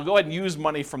 So they'll go ahead and use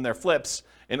money from their flips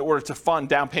in order to fund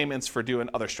down payments for doing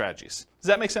other strategies. Does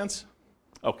that make sense?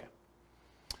 Okay.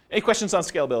 Any questions on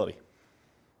scalability?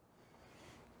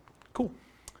 Cool.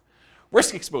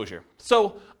 Risk exposure.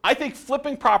 So I think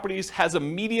flipping properties has a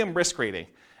medium risk rating.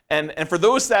 And for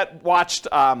those that watched,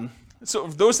 so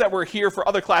those that were here for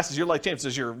other classes, you're like, James,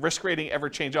 does your risk rating ever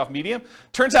change off medium?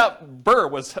 Turns out Burr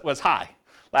was high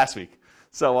last week.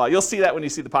 So you'll see that when you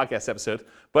see the podcast episode.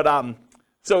 But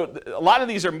so a lot of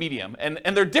these are medium. And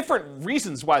there are different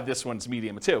reasons why this one's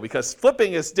medium too, because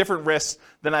flipping is different risks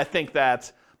than I think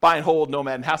that buy and hold,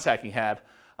 nomad, and house hacking had.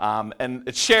 And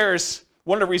it shares.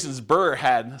 One of the reasons Burr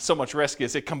had so much risk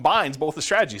is it combines both the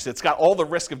strategies. It's got all the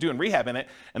risk of doing rehab in it,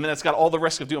 and then it's got all the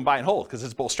risk of doing buy and hold because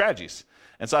it's both strategies.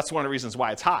 And so that's one of the reasons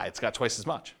why it's high. It's got twice as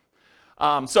much.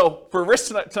 So for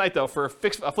risk tonight though, for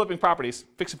flipping properties,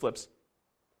 fix and flips,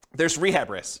 there's rehab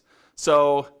risks.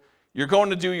 So you're going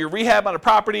to do your rehab on a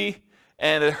property,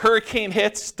 and a hurricane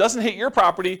hits, doesn't hit your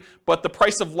property, but the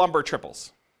price of lumber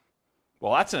triples.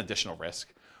 Well, that's an additional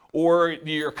risk. Or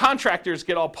your contractors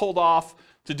get all pulled off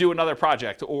to do another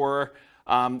project, or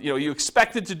you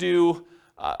expected to do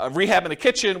a rehab in the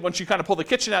kitchen. Once you kind of pull the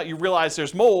kitchen out, you realize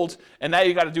there's mold, and now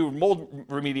you got to do mold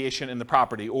remediation in the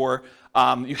property. Or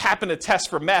you happen to test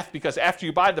for meth because after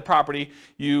you buy the property,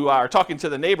 you are talking to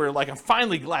the neighbor like, I'm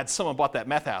finally glad someone bought that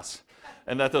meth house,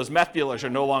 and that those meth dealers are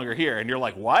no longer here. And you're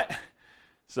like, what?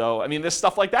 So, I mean, there's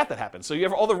stuff like that happens. So you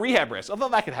have all the rehab risks, although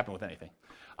that could happen with anything.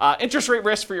 Interest rate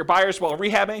risk for your buyers while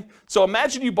rehabbing. So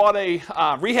imagine you bought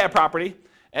a rehab property,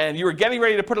 and you were getting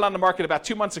ready to put it on the market about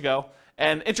 2 months ago,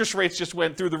 and interest rates just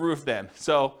went through the roof then.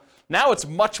 So now it's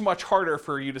much, much harder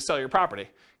for you to sell your property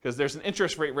because there's an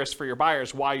interest rate risk for your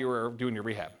buyers while you were doing your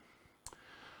rehab.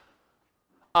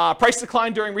 Price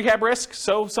decline during rehab risk.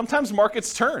 So sometimes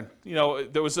markets turn.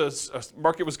 There was a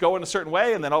market was going a certain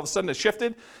way, and then all of a sudden it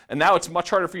shifted, and now it's much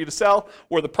harder for you to sell,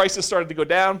 or the prices started to go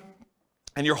down.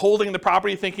 And you're holding the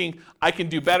property thinking, I can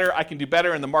do better,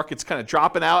 and the market's kind of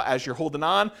dropping out as you're holding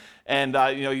on. And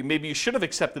maybe you should have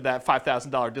accepted that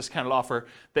 $5,000 discounted offer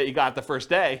that you got the first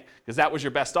day, because that was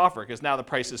your best offer, because now the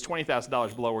price is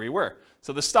 $20,000 below where you were.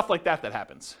 So there's stuff like that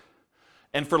happens.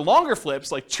 And for longer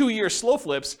flips, like 2-year slow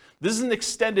flips, this is an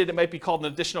extended, it might be called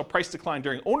an additional price decline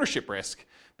during ownership risk,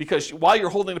 because while you're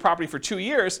holding the property for 2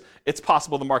 years, it's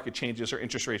possible the market changes or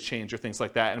interest rates change or things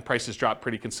like that, and prices drop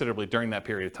pretty considerably during that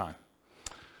period of time.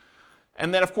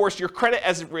 And then, of course, your credit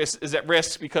is at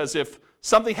risk because if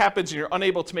something happens and you're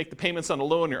unable to make the payments on the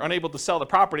loan, you're unable to sell the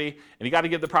property, and you got to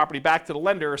give the property back to the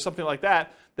lender or something like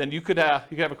that, then you could have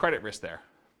a credit risk there.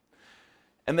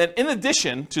 And then in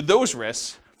addition to those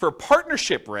risks, for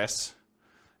partnership risks,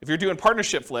 if you're doing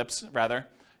partnership flips, rather,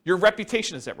 your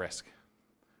reputation is at risk,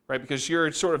 right? Because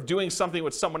you're sort of doing something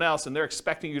with someone else and they're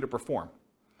expecting you to perform.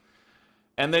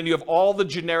 And then you have all the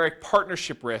generic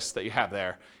partnership risks that you have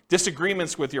there.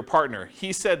 Disagreements with your partner.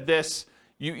 He said this,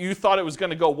 you thought it was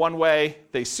going to go one way,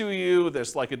 they sue you,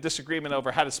 there's like a disagreement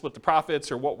over how to split the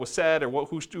profits or what was said or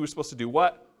who was supposed to do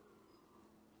what.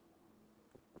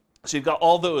 So you've got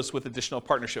all those with additional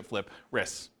partnership flip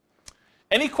risks.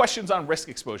 Any questions on risk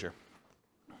exposure?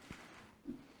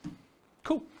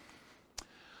 Cool.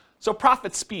 So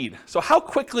profit speed. So how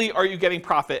quickly are you getting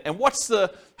profit, and what's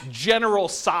the general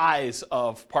size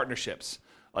of partnerships?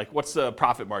 Like what's the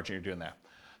profit margin you're doing there?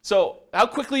 So how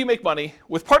quickly you make money.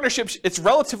 With partnerships, it's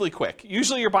relatively quick.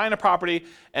 Usually you're buying a property,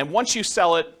 and once you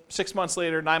sell it, 6 months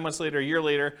later, 9 months later, a year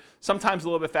later, sometimes a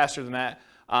little bit faster than that,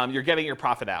 you're getting your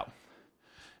profit out.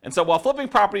 And so while flipping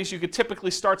properties, you could typically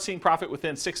start seeing profit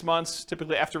within 6 months,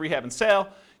 typically after rehab and sale.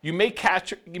 You may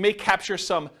capture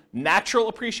some natural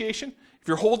appreciation. If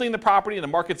you're holding the property and the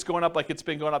market's going up like it's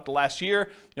been going up the last year,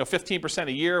 15%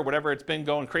 a year, whatever it's been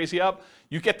going crazy up,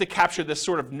 you get to capture this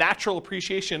sort of natural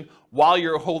appreciation while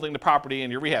you're holding the property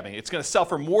and you're rehabbing. It's going to sell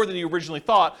for more than you originally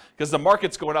thought because the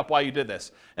market's going up while you did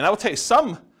this. And I will tell you,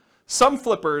 some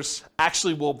flippers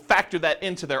actually will factor that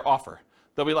into their offer.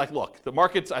 They'll be like, look, the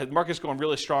market's going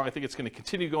really strong. I think it's going to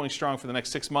continue going strong for the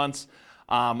next 6 months.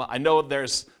 I know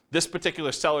this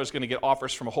particular seller is going to get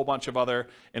offers from a whole bunch of other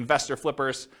investor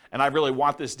flippers, and I really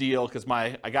want this deal because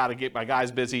I got to get my guys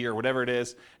busy or whatever it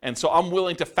is. And so I'm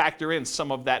willing to factor in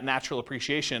some of that natural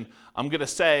appreciation. I'm going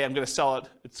to sell it.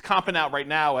 It's comping out right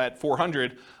now at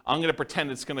 400. I'm going to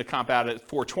pretend it's going to comp out at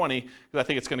 420 because I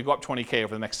think it's going to go up 20K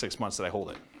over the next 6 months that I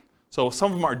hold it. So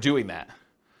some of them are doing that.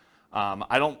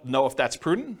 I don't know if that's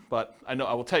prudent, but I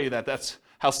will tell you that that's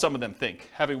how some of them think,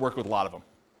 having worked with a lot of them.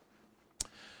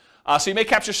 So you may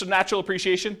capture some natural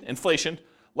appreciation, inflation,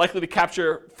 likely to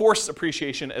capture forced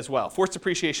appreciation as well. Forced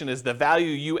appreciation is the value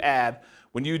you add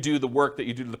when you do the work that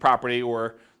you do to the property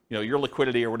or your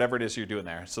liquidity or whatever it is you're doing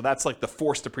there. So that's like the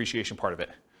forced appreciation part of it.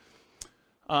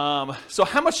 So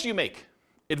how much do you make?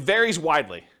 It varies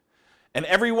widely, and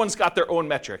everyone's got their own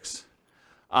metrics.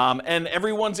 And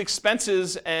everyone's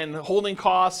expenses and holding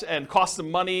costs and costs of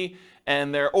money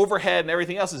and their overhead and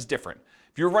everything else is different.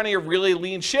 If you're running a really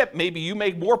lean ship, maybe you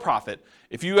make more profit.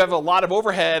 If you have a lot of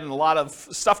overhead and a lot of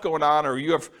stuff going on, or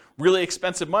you have really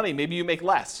expensive money, maybe you make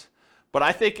less. But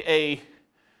I think a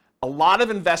lot of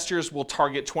investors will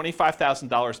target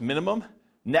 $25,000 minimum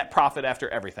net profit after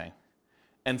everything.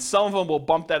 And some of them will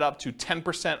bump that up to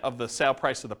 10% of the sale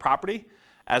price of the property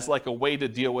as like a way to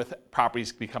deal with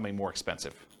properties becoming more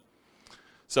expensive.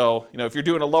 So, if you're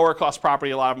doing a lower cost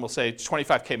property, a lot of them will say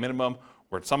 $25K minimum,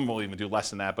 or some will even do less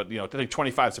than that, but I think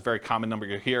 25 is a very common number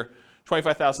you hear.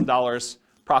 $25,000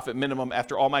 profit minimum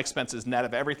after all my expenses net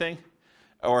of everything.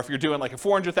 Or if you're doing like a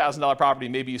 $400,000 property,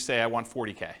 maybe you say I want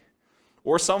 40K.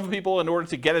 Or some people, in order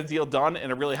to get a deal done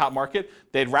in a really hot market,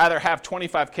 they'd rather have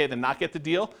 25K than not get the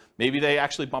deal. Maybe they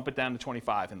actually bump it down to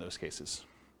 25 in those cases.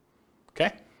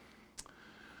 Okay?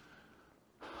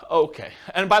 Okay,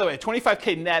 and by the way,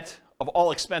 25K net of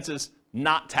all expenses,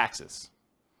 not taxes.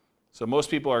 So most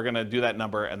people are going to do that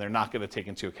number, and they're not going to take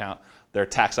into account their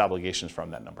tax obligations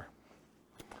from that number.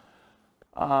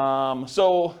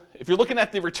 So if you're looking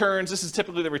at the returns, this is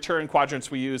typically the return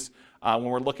quadrants we use when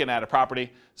we're looking at a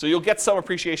property. So you'll get some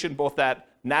appreciation, both that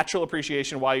natural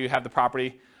appreciation while you have the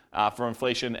property from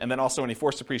inflation, and then also any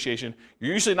forced appreciation.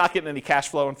 You're usually not getting any cash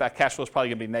flow. In fact, cash flow is probably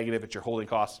going to be negative at your holding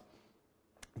costs.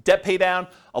 Debt pay down,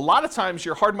 a lot of times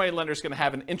your hard money lender is going to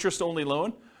have an interest-only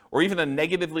loan or even a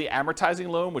negatively amortizing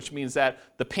loan, which means that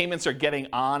the payments are getting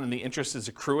on and the interest is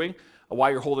accruing while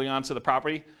you're holding on to the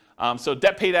property. So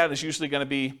debt pay down is usually going to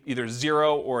be either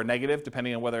zero or a negative,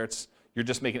 depending on whether you're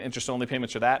just making interest-only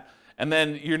payments or that. And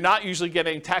then you're not usually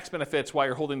getting tax benefits while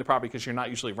you're holding the property because you're not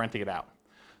usually renting it out.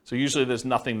 So usually there's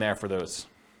nothing there for those.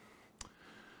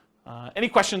 Any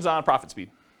questions on profit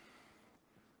speed?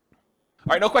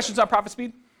 All right, no questions on profit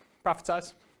speed? Profit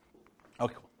size?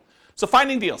 Okay, cool. So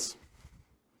finding deals.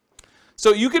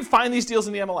 So you can find these deals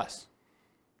in the MLS.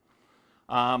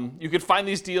 You can find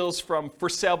these deals from for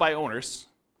sale by owners.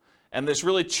 And there's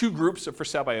really two groups of for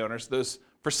sale by owners. Those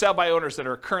for sale by owners that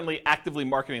are currently actively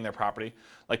marketing their property,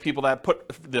 like people that put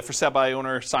the for sale by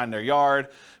owner sign their yard,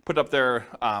 put up their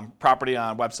property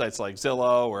on websites like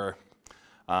Zillow or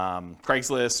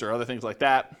Craigslist or other things like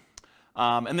that.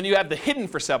 And then you have the hidden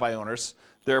for sale by owners.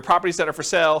 There are properties that are for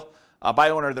sale by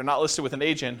owner. They're not listed with an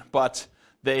agent, but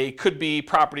they could be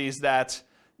properties that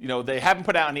they haven't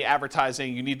put out any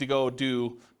advertising. You need to go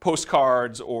do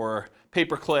postcards or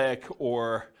pay-per-click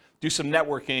or do some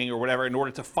networking or whatever in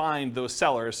order to find those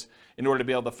sellers, in order to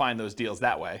be able to find those deals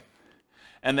that way.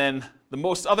 And then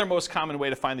the other most common way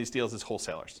to find these deals is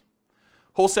wholesalers.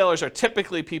 Wholesalers are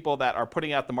typically people that are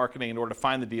putting out the marketing in order to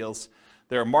find the deals.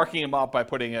 They're marking them up by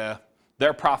putting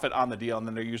their profit on the deal, and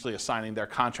then they're usually assigning their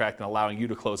contract and allowing you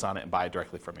to close on it and buy it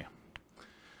directly from you.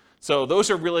 So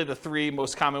those are really the three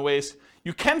most common ways.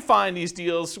 You can find these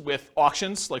deals with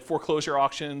auctions, like foreclosure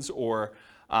auctions or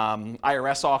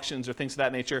IRS auctions or things of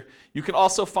that nature. You can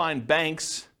also find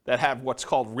banks that have what's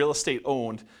called real estate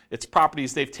owned. It's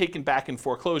properties they've taken back in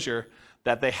foreclosure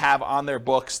that they have on their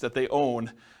books that they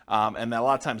own, and a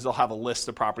lot of times they'll have a list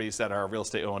of properties that are real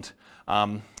estate owned.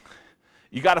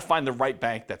 You got to find the right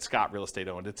bank that's got real estate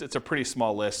owned. It's a pretty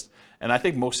small list, and I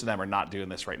think most of them are not doing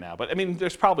this right now. But I mean,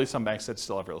 there's probably some banks that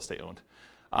still have real estate owned,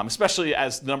 especially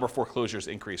as the number of foreclosures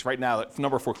increase. Right now, the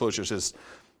number of foreclosures is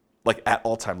like at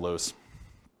all-time lows.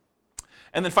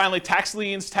 And then finally, tax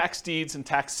liens, tax deeds, and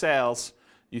tax sales.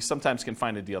 You sometimes can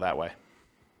find a deal that way.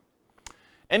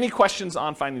 Any questions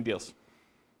on finding deals?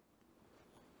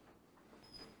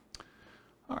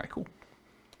 All right, cool.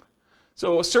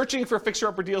 So searching for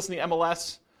fixer-upper deals in the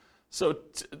MLS. So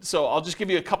I'll just give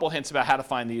you a couple hints about how to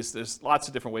find these. There's lots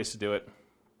of different ways to do it.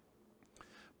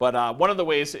 But one of the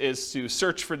ways is to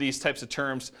search for these types of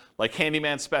terms like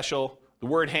handyman special, the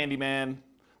word handyman,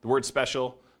 the word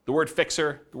special, the word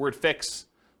fixer, the word fix,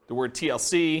 the word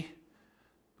TLC,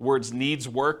 the words needs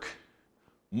work,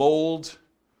 mold,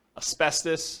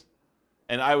 asbestos,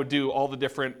 and I would do all the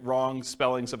different wrong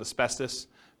spellings of asbestos,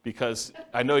 because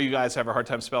I know you guys have a hard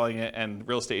time spelling it, and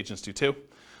real estate agents do too.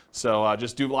 So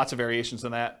just do lots of variations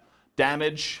on that.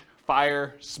 Damage,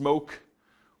 fire, smoke,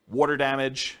 water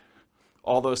damage,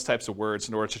 all those types of words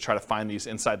in order to try to find these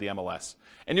inside the MLS.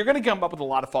 And you're going to come up with a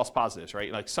lot of false positives,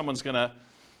 right? Like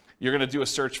you're going to do a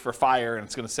search for fire, and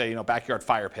it's going to say, backyard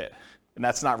fire pit. And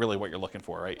that's not really what you're looking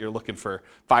for, right? You're looking for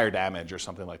fire damage or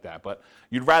something like that. But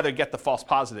you'd rather get the false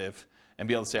positive and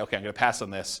be able to say, okay, I'm going to pass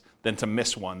on this, than to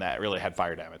miss one that really had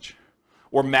fire damage.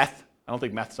 Or meth. I don't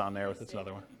think meth's on there. That's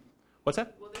another one. What's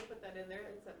that? Will they put that in there?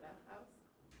 It's a meth house?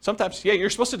 Sometimes. Yeah, you're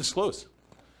supposed to disclose.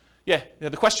 Yeah,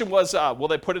 the question was, will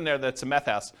they put in there that it's a meth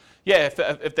house? Yeah,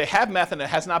 if they have meth and it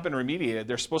has not been remediated,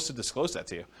 they're supposed to disclose that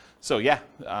to you. So yeah,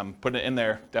 putting it in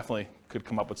there definitely could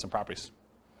come up with some properties.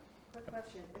 Quick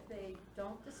question, if they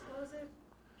don't disclose it,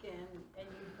 and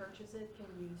you purchase it, can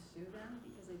you sue them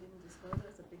because they didn't disclose it?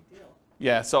 It's a big deal.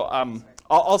 Yeah, so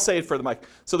I'll say it for the mic.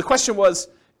 So the question was,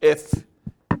 if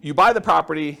you buy the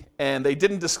property and they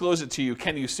didn't disclose it to you,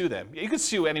 can you sue them? You could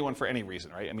sue anyone for any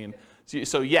reason, right? I mean,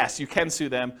 so yes, you can sue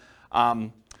them.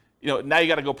 Now you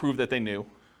got to go prove that they knew.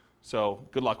 So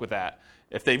good luck with that.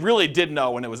 If they really did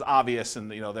know and it was obvious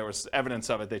and there was evidence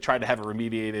of it, they tried to have it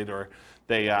remediated, or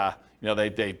they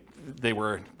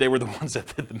were the ones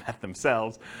that did the meth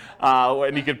themselves,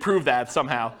 and you could prove that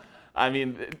somehow. I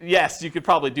mean, yes, you could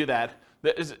probably do that.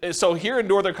 So here in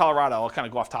northern Colorado, I'll kind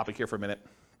of go off topic here for a minute.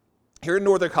 Here in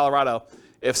northern Colorado,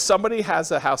 if somebody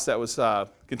has a house that was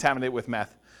contaminated with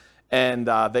meth, and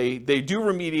they do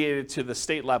remediate it to the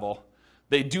state level,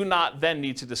 they do not then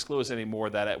need to disclose anymore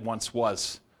that it once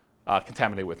was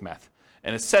contaminated with meth.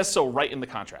 And it says so right in the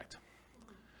contract.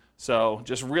 So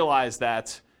just realize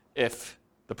that if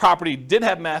the property did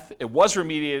have meth, it was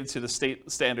remediated to the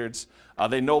state standards,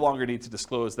 they no longer need to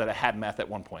disclose that it had meth at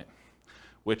one point,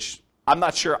 which I'm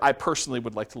not sure I personally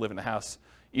would like to live in a house,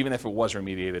 even if it was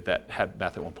remediated, that had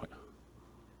meth at one point.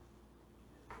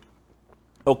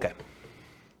 Okay.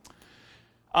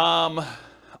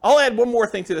 I'll add one more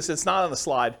thing to this. It's not on the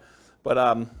slide,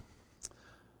 but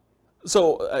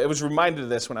so I was reminded of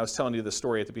this when I was telling you the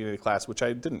story at the beginning of the class, which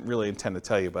I didn't really intend to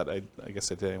tell you, but I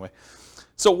guess I did anyway.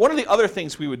 So one of the other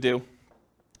things we would do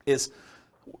is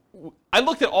I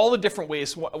looked at all the different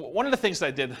ways. One of the things that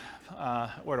I did,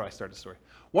 where do I start the story?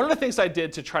 One of the things I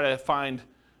did to try to find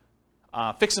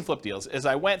fix and flip deals is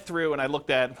I went through and I looked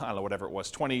at, I don't know, whatever it was,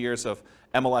 20 years of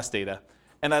MLS data.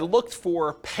 And I looked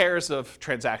for pairs of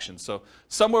transactions. So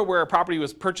somewhere where a property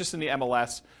was purchased in the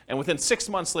MLS, and within 6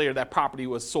 months later, that property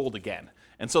was sold again.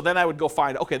 And so then I would go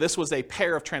find, okay, this was a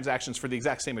pair of transactions for the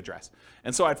exact same address.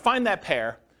 And so I'd find that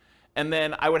pair, and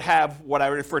then I would have what I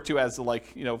refer to as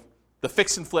the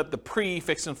fix and flip, the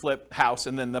pre-fix and flip house,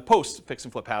 and then the post-fix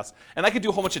and flip house. And I could do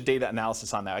a whole bunch of data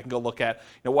analysis on that. I can go look at,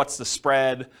 what's the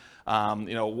spread,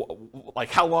 like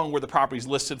how long were the properties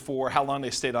listed for, how long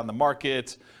they stayed on the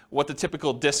market, what the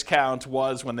typical discount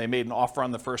was when they made an offer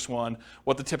on the first one,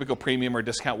 what the typical premium or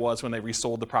discount was when they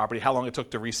resold the property, how long it took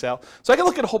to resell. So I can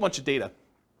look at a whole bunch of data.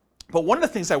 But one of the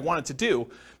things I wanted to do,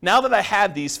 now that I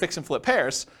had these fix and flip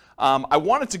pairs, I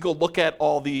wanted to go look at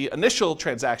all the initial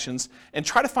transactions and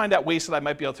try to find out ways that I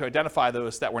might be able to identify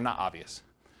those that were not obvious.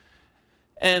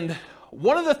 And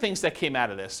one of the things that came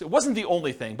out of this, it wasn't the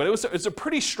only thing, but it was a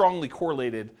pretty strongly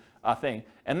correlated thing,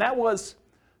 and that was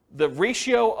the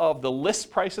ratio of the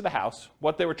list price of the house,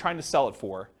 what they were trying to sell it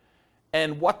for,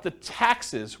 and what the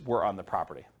taxes were on the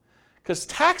property. Because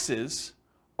taxes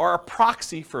are a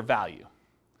proxy for value.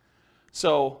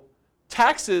 So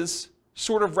taxes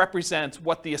sort of represent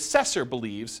what the assessor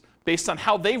believes, based on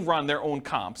how they run their own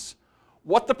comps,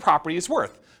 what the property is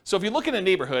worth. So if you look in a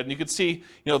neighborhood and you can see,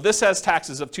 this has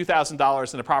taxes of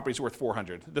 $2,000 and the property's worth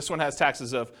 $400. This one has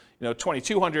taxes of,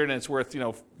 $2,200 and it's worth,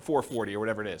 $440 or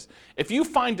whatever it is. If you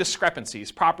find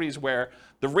discrepancies, properties where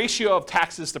the ratio of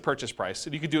taxes to purchase price,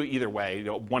 and you could do it either way,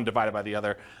 one divided by the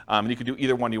other, and you could do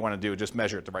either one you want to do, just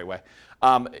measure it the right way.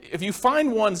 If you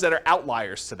find ones that are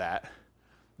outliers to that,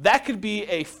 that could be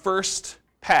a first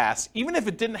pass, even if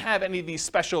it didn't have any of these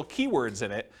special keywords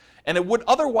in it, and it would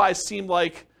otherwise seem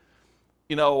like,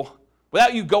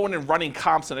 without you going and running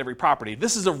comps on every property,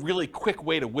 this is a really quick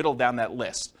way to whittle down that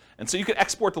list. And so you could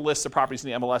export the list of properties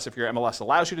in the MLS if your MLS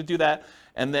allows you to do that,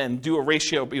 and then do a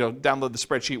ratio, download the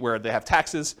spreadsheet where they have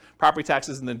taxes, property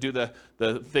taxes, and then do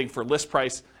the thing for list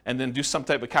price, and then do some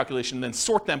type of calculation, and then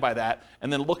sort them by that,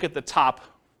 and then look at the top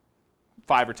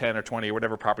 5 or 10 or 20 or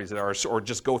whatever properties there are, or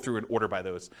just go through and order by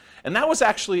those. And that was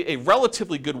actually a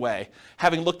relatively good way,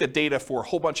 having looked at data for a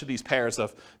whole bunch of these pairs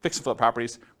of fix and flip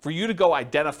properties, for you to go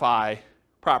identify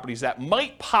properties that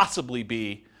might possibly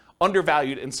be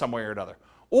undervalued in some way or another.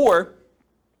 Or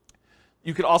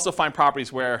you could also find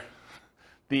properties where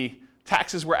the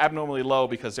taxes were abnormally low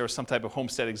because there was some type of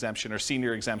homestead exemption or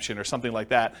senior exemption or something like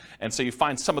that. And so you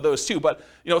find some of those too. But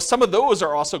some of those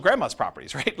are also grandma's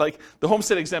properties, right? Like the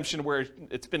homestead exemption where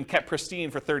it's been kept pristine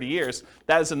for 30 years,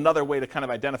 that is another way to kind of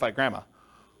identify grandma.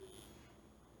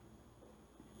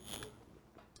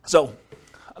 So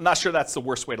I'm not sure that's the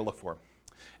worst way to look for.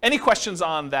 Any questions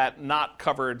on that not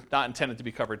intended to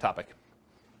be covered topic?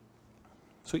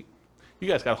 Sweet. You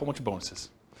guys got a whole bunch of bonuses.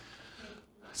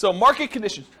 So market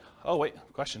conditions. Oh, wait,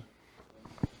 question.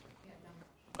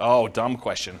 Oh, dumb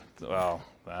question. Well,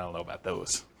 I don't know about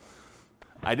those.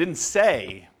 I didn't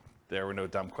say there were no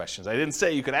dumb questions. I didn't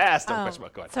say you could ask dumb questions.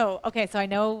 Go ahead. So I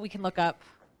know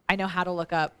I know how to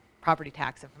look up property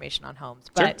tax information on homes,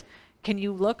 but can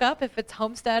you look up if it's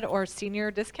homestead or senior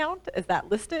discount? Is that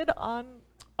listed on?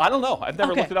 I don't know. I've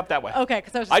never looked it up that way. Okay,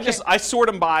 because I sort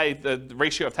them by the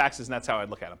ratio of taxes, and that's how I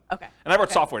look at them. Okay. And I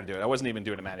wrote software to do it. I wasn't even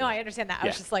doing it manually. No, I understand that. I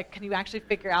was just like, can you actually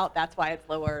figure out that's why it's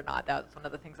lower or not? That was one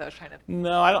of the things I was trying to.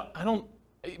 No, I don't.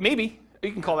 Maybe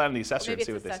you can call that in the assessor and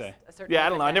see what they say. Yeah, I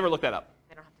don't know. I never looked that up.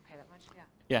 They don't have to pay that much.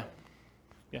 Yeah.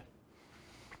 Yeah.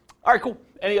 All right, cool.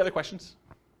 Any other questions?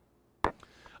 All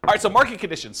right, so market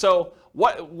conditions. So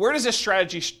where does this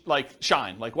strategy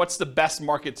shine? Like, what's the best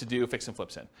market to do fix and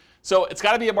flips in? So it's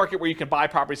got to be a market where you can buy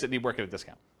properties that need work at a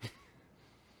discount. All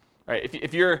right,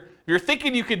 if you're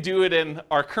thinking you could do it in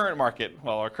our current market,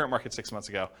 well, our current market 6 months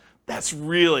ago, that's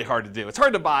really hard to do. It's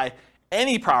hard to buy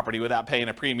any property without paying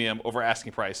a premium over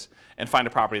asking price and find a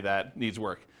property that needs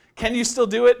work. Can you still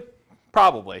do it?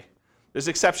 Probably. There's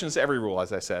exceptions to every rule,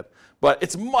 as I said, but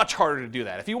it's much harder to do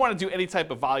that. If you want to do any type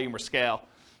of volume or scale,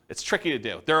 it's tricky to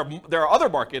do. There are other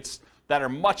markets that are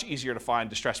much easier to find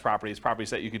distressed properties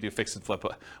that you could do fix and flip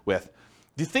with.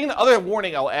 The other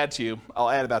warning I'll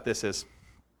add about this is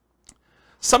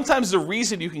sometimes the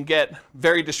reason you can get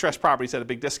very distressed properties at a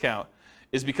big discount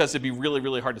is because it'd be really,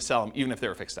 really hard to sell them even if they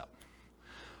were fixed up.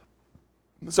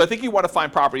 So I think you want to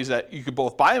find properties that you could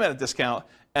both buy them at a discount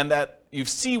and that you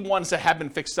see ones that have been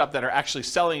fixed up that are actually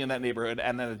selling in that neighborhood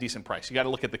and at a decent price. You got to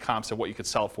look at the comps of what you could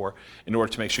sell for in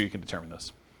order to make sure you can determine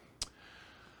those.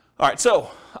 All right, so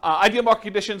ideal market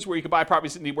conditions where you can buy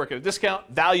properties that need work at a discount,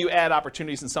 value add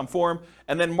opportunities in some form,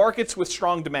 and then markets with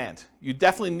strong demand. You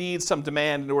definitely need some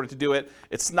demand in order to do it.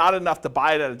 It's not enough to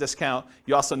buy it at a discount.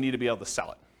 You also need to be able to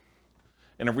sell it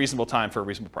in a reasonable time for a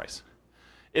reasonable price.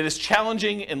 It is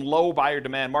challenging in low buyer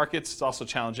demand markets. It's also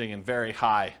challenging in very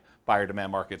high buyer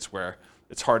demand markets where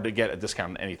it's hard to get a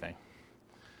discount on anything.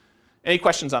 Any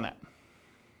questions on that?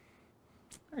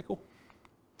 Very cool.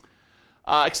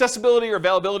 Accessibility or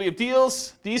availability of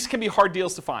deals. These can be hard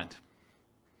deals to find.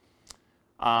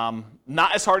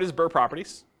 Not as hard as BRRRR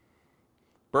properties.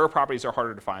 BRRRR properties are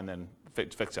harder to find than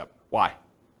fix up. Why?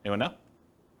 Anyone know?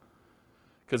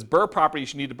 Because BRRRR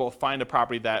properties, you need to both find a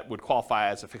property that would qualify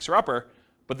as a fixer-upper,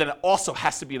 but then it also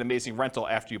has to be an amazing rental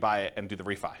after you buy it and do the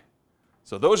refi.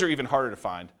 So those are even harder to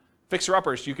find.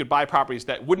 Fixer-uppers, you could buy properties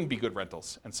that wouldn't be good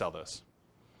rentals and sell those.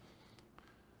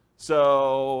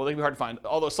 So they can be hard to find,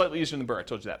 although slightly easier than Burr, I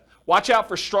told you that. Watch out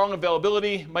for strong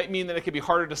availability. Might mean that it can be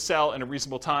harder to sell in a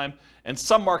reasonable time. And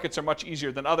some markets are much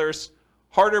easier than others.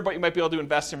 Harder, but you might be able to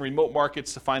invest in remote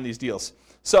markets to find these deals.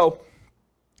 So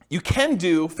you can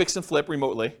do fix and flip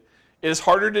remotely. It is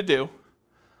harder to do.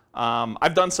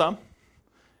 I've done some,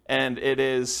 and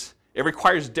it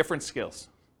requires different skills.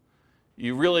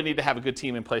 You really need to have a good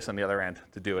team in place on the other end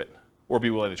to do it, or be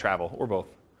willing to travel, or both.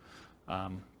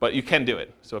 But you can do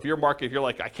it. So if you're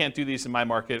like, I can't do these in my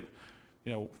market,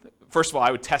 first of all,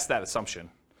 I would test that assumption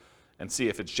and see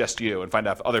if it's just you and find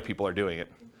out if other people are doing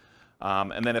it.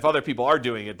 And then if other people are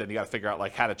doing it, then you got to figure out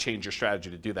like how to change your strategy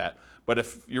to do that. But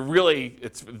if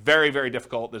it's very, very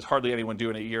difficult, there's hardly anyone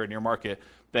doing it here in your market,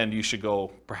 then you should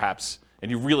go perhaps, and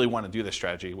you really want to do this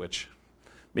strategy, which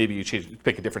maybe you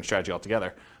pick a different strategy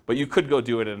altogether. But you could go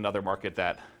do it in another market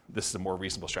that this is a more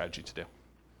reasonable strategy to do.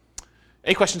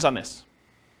 Any questions on this?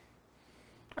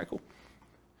 All right, cool.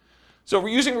 So we're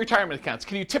using retirement accounts.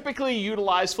 Can you typically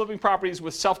utilize flipping properties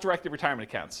with self-directed retirement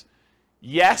accounts?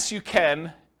 Yes, you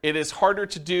can. It is harder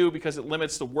to do because it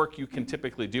limits the work you can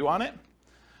typically do on it.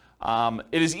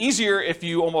 It is easier if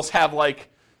you almost have like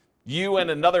you and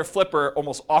another flipper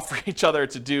almost offer each other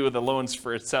to do the loans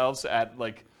for itself at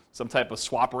like some type of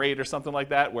swap rate or something like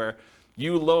that, where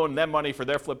you loan them money for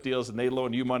their flip deals and they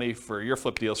loan you money for your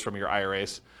flip deals from your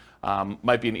IRAs.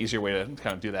 Might be an easier way to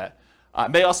kind of do that. It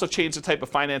may also change the type of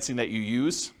financing that you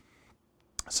use.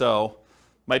 So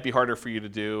might be harder for you to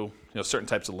do certain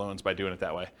types of loans by doing it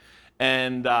that way.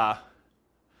 And I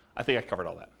think I covered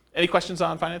all that. Any questions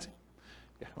on financing?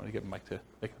 Yeah, I want to give a mic to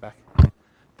Nick in the back.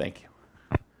 Thank you.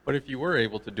 But if you were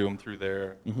able to do them through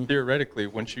there, theoretically,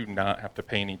 wouldn't you not have to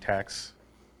pay any tax?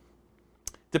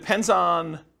 Depends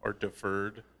on... Or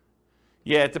deferred?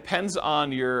 Yeah, it depends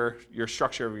on your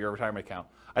structure of your retirement account.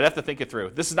 I'd have to think it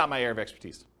through. This is not my area of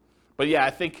expertise. But yeah,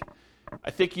 I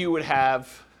think you would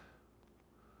have...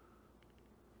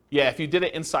 Yeah, if you did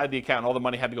it inside the account, all the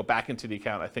money had to go back into the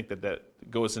account. I think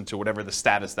that goes into whatever the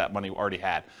status that money already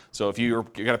had. So if you're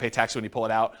going to pay tax when you pull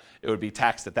it out, it would be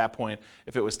taxed at that point.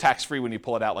 If it was tax-free when you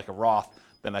pull it out like a Roth,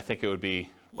 then I think it would be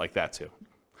like that too.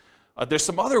 There's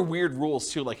some other weird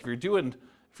rules too, like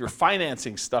if you're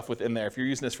financing stuff within there, if you're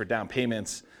using this for down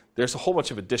payments, there's a whole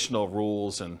bunch of additional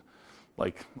rules, and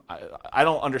like I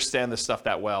don't understand this stuff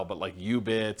that well, but like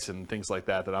UBITs and things like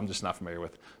that I'm just not familiar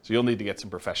with. So you'll need to get some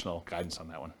professional guidance on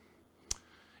that one.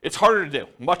 It's harder to do,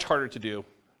 much harder to do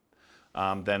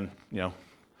than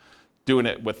doing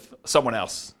it with someone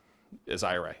else's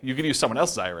IRA. You can use someone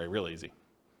else's IRA real easy.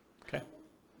 Okay?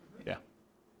 Yeah.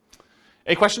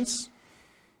 Any questions?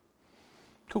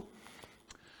 Cool.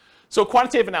 So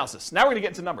quantitative analysis. Now we're going to get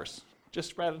into numbers,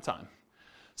 just right at a time.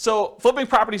 So flipping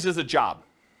properties is a job.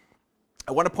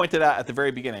 I want to point that out at the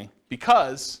very beginning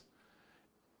because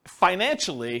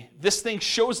financially, this thing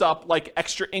shows up like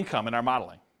extra income in our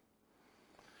modeling.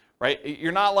 Right? We're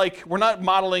not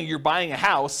modeling you're buying a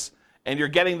house and you're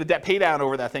getting the debt pay down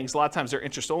over that thing. So a lot of times they're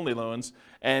interest-only loans,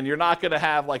 and you're not going to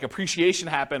have like appreciation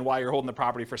happen while you're holding the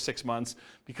property for 6 months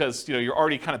because you're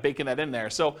already kind of baking that in there.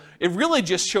 So it really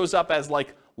just shows up as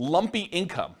like lumpy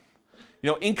income.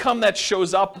 Income that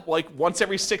shows up like once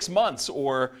every 6 months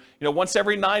or once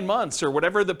every 9 months or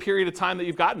whatever the period of time that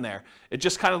you've gotten there. It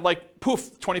just kind of like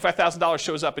poof, $25,000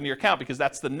 shows up in your account because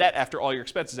that's the net after all your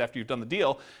expenses after you've done the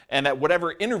deal and at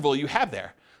whatever interval you have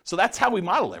there. So that's how we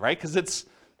model it, right? Because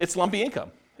it's lumpy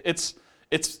income. It's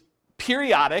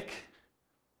periodic,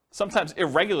 sometimes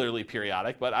irregularly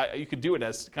periodic, but you could do it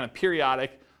as kind of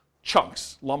periodic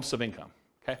chunks, lumps of income.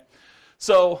 Okay.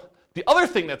 So the other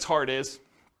thing that's hard is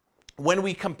when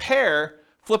we compare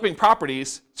flipping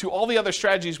properties to all the other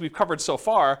strategies we've covered so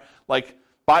far, like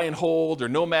buy and hold or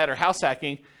nomad or house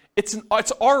hacking, it's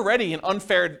already an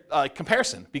unfair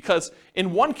comparison because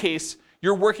in one case,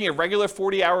 you're working a regular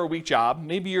 40-hour-a-week job.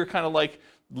 Maybe you're kind of like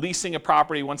leasing a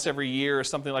property once every year or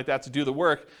something like that to do the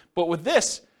work. But with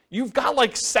this, you've got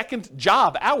like second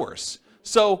job hours.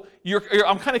 So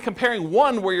I'm kind of comparing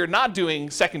one where you're not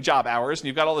doing second job hours and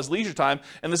you've got all this leisure time,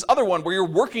 and this other one where you're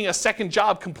working a second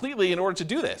job completely in order to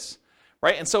do this,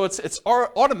 right? And so it's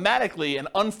automatically an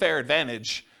unfair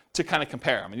advantage to kind of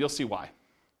compare them, and you'll see why.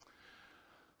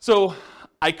 So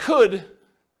I could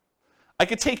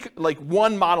take like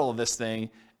one model of this thing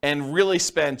and really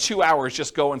spend 2 hours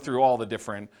just going through all the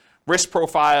different risk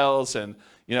profiles and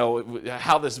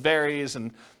how this varies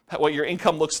and what your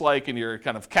income looks like and your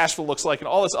kind of cash flow looks like and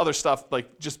all this other stuff,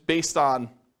 like just based on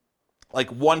like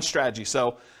one strategy.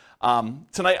 So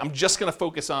tonight I'm just going to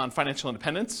focus on financial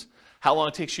independence, how long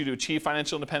it takes you to achieve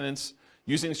financial independence,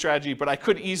 using the strategy, but I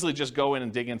could easily just go in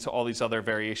and dig into all these other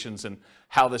variations and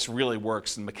how this really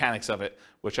works and mechanics of it,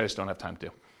 which I just don't have time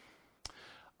to.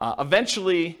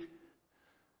 Eventually,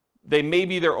 they may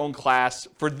be their own class.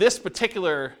 For this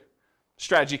particular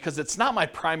strategy, because it's not my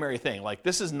primary thing, like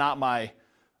this is not my,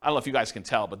 I don't know if you guys can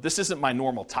tell, but this isn't my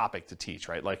normal topic to teach,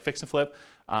 right? Like fix and flip.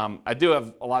 I do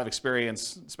have a lot of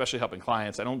experience, especially helping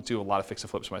clients. I don't do a lot of fix and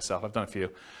flips myself. I've done a few.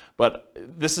 But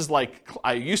this is like,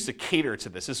 I used to cater to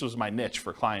this. This was my niche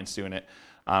for clients doing it.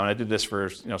 And I did this for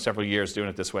several years doing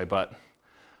it this way. But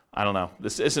I don't know.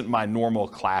 This isn't my normal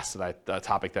class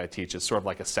topic that I teach. It's sort of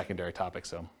like a secondary topic.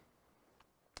 So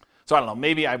I don't know.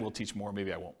 Maybe I will teach more.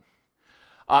 Maybe I won't.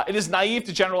 It is naive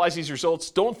to generalize these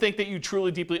results. Don't think that you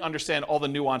truly deeply understand all the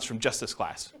nuance from just this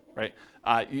class, right?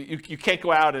 You can't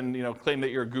go out and claim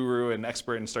that you're a guru and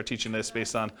expert and start teaching this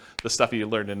based on the stuff you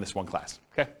learned in this one class,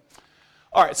 okay?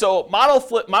 All right, so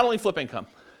modeling flip income.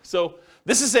 So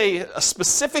this is a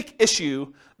specific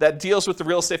issue that deals with the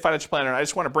real estate financial planner, and I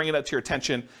just want to bring it up to your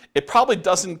attention. It probably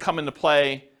doesn't come into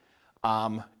play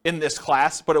in this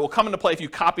class, but it will come into play if you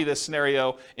copy this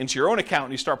scenario into your own account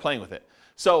and you start playing with it.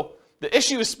 So the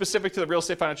issue is specific to the real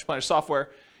estate financial planner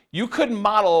software. You could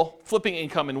model flipping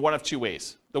income in one of two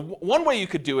ways. The one way you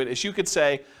could do it is you could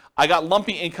say, I got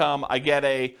lumpy income, I get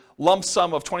a lump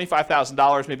sum of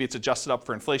 $25,000, maybe it's adjusted up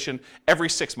for inflation, every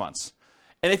 6 months.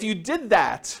 And if you did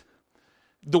that,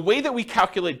 the way that we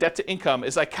calculate debt to income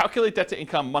is I calculate debt to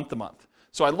income month to month.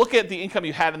 So I look at the income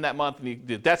you had in that month and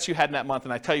the debts you had in that month,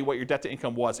 and I tell you what your debt to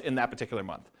income was in that particular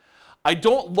month. I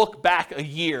don't look back a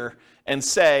year and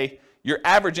say, your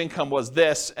average income was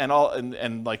this,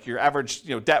 and like your average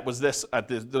debt was this at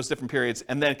those different periods,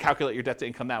 and then calculate your debt to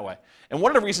income that way. And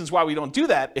one of the reasons why we don't do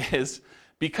that is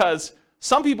because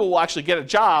some people will actually get a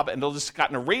job and they'll just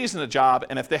gotten a raise in a job,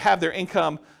 and if they have their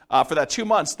income for that 2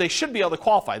 months, they should be able to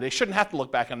qualify. They shouldn't have to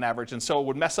look back on an average, and so it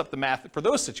would mess up the math for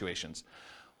those situations.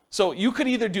 So you could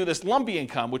either do this lumpy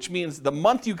income, which means the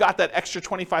month you got that extra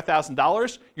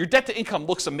 $25,000, your debt to income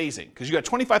looks amazing because you got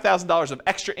 $25,000 of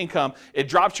extra income. It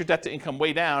drops your debt to income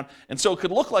way down, and so it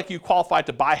could look like you qualified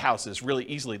to buy houses really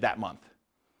easily that month.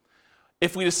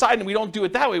 If we decide and we don't do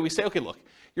it that way, we say, okay, look,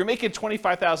 you're making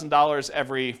 $25,000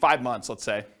 every 5 months, let's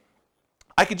say.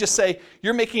 I could just say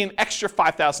you're making an extra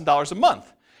 $5,000 a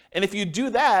month. And if you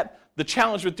do that, the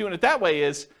challenge with doing it that way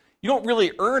is you don't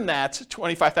really earn that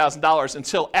 $25,000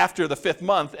 until after the 5th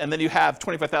month, and then you have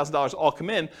 $25,000 all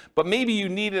come in, but maybe you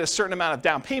needed a certain amount of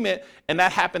down payment, and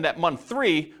that happened at month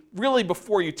 3, really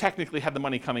before you technically had the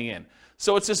money coming in.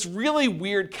 So it's this really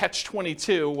weird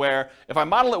catch-22 where if I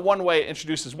model it one way, it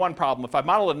introduces one problem. If I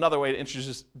model it another way, it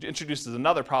introduces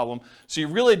another problem. So you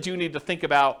really do need to think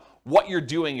about what you're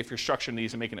doing if you're structuring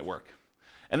these and making it work.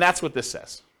 And that's what this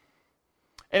says.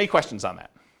 Any questions on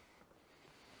that?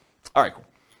 All right, cool.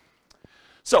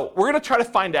 So we're going to try to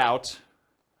find out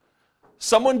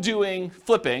someone doing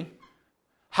flipping,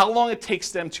 how long it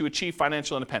takes them to achieve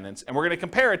financial independence, and we're going to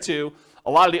compare it to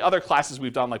a lot of the other classes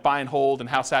we've done, like buy and hold and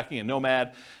house hacking and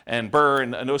nomad and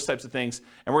BRRRR and those types of things,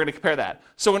 and we're going to compare that.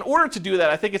 So in order to do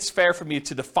that, I think it's fair for me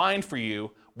to define for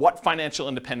you what financial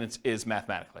independence is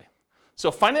mathematically. So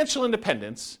financial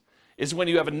independence is when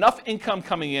you have enough income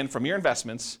coming in from your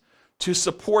investments to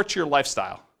support your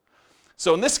lifestyle.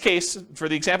 So in this case, for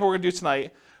the example we're going to do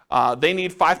tonight, they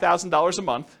need $5,000 a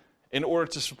month in order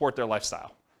to support their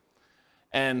lifestyle.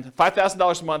 And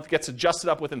 $5,000 a month gets adjusted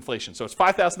up with inflation. So it's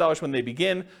 $5,000 when they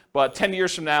begin, but 10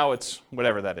 years from now, it's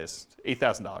whatever that is,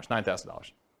 $8,000,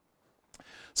 $9,000.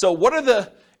 So what are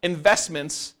the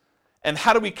investments, and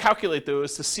how do we calculate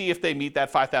those to see if they meet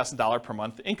that $5,000 per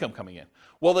month income coming in?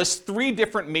 Well, there's 3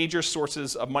 different major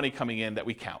sources of money coming in that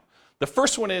we count. The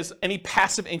first one is any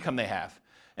passive income they have.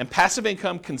 And passive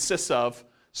income consists of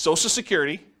Social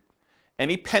Security,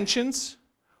 any pensions,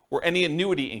 or any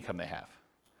annuity income they have.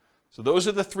 So those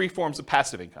are the 3 forms of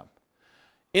passive income.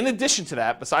 In addition to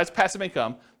that, besides passive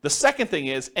income, the second thing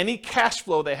is any cash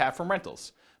flow they have from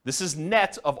rentals. This is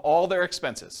net of all their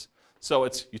expenses. So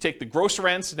it's you take the gross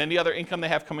rents and any other income they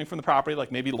have coming from the property,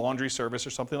 like maybe laundry service or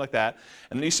something like that,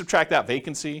 and then you subtract out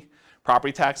vacancy,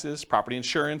 property taxes, property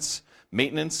insurance,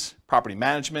 maintenance, property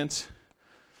management,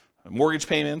 mortgage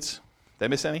payments. Did I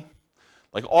miss any?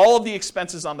 Like all of the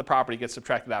expenses on the property get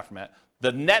subtracted out from it.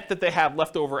 The net that they have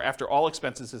left over after all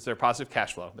expenses is their positive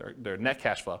cash flow, their net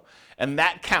cash flow. And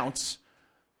that counts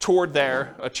toward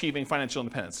their achieving financial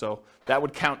independence. So that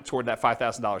would count toward that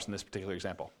 $5,000 in this particular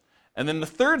example. And then the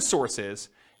third source is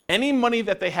any money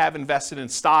that they have invested in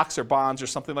stocks or bonds or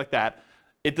something like that,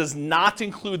 it does not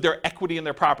include their equity in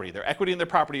their property. Their equity in their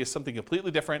property is something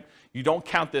completely different. You don't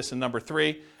count this in number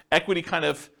 3. Equity kind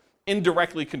of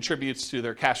indirectly contributes to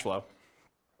their cash flow.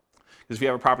 because if you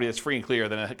have a property that's free and clear,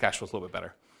 then the cash flow is a little bit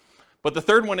better. But the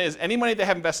third one is any money they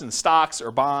have invested in stocks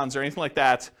or bonds or anything like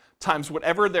that times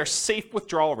whatever their safe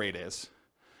withdrawal rate is.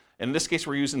 In this case,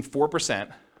 we're using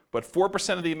 4%, but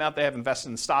 4% of the amount they have invested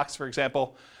in stocks, for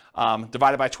example,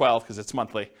 divided by 12 because it's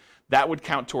monthly, that would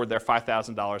count toward their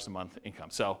 $5,000 a month income.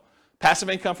 So passive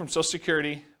income from Social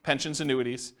Security, pensions,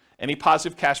 annuities, any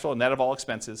positive cash flow net of all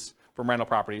expenses from rental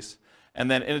properties, and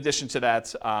then in addition to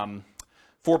that,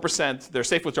 4%, their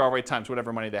safe withdrawal rate times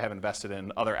whatever money they have invested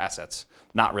in other assets,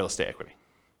 not real estate equity.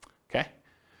 Okay?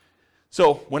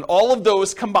 So when all of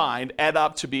those combined add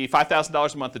up to be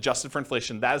 $5,000 a month adjusted for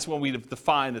inflation, that is when we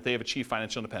define that they have achieved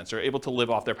financial independence. They're able to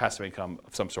live off their passive income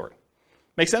of some sort.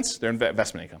 Make sense? Their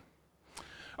investment income.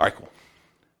 All right, cool.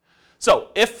 So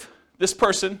if this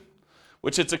person,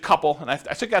 which it's a couple, and I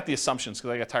took out the assumptions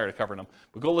because I got tired of covering them,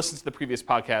 but go listen to the previous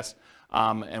podcast,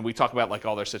 and we talk about like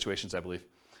all their situations, I believe.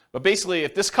 But basically,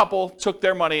 if this couple took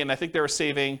their money, and I think they were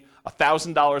saving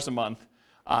 $1,000 a month,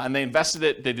 and they invested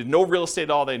it, they did no real estate at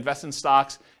all, they invested in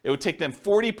stocks, it would take them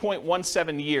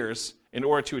 40.17 years in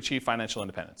order to achieve financial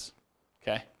independence.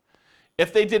 Okay?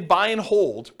 If they did buy and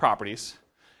hold properties,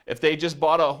 if they just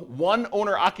bought a one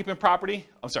owner occupant property,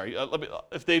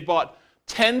 if they bought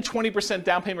 10, 20%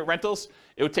 down payment rentals,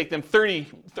 it would take them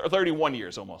 31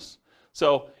 years almost.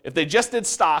 So if they just did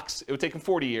stocks, it would take them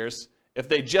 40 years. If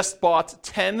they just bought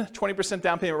 10, 20%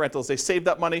 down payment rentals, they saved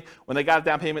up money. When they got a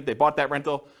down payment, they bought that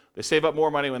rental. They save up more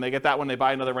money. When they get that one, they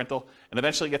buy another rental, and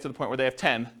eventually get to the point where they have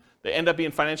 10. They end up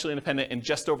being financially independent in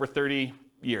just over 30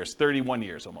 years, 31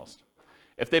 years almost.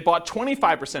 If they bought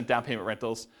 25% down payment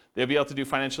rentals, they'll be able to do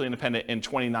financially independent in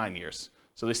 29 years.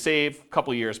 So they save a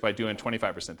couple years by doing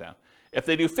 25% down. If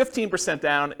they do 15%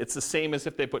 down, it's the same as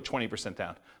if they put 20%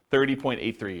 down,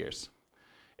 30.83 years.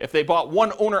 If they bought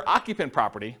one owner-occupant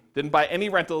property, didn't buy any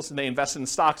rentals, and they invested in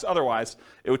stocks otherwise,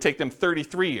 it would take them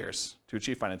 33 years to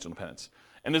achieve financial independence.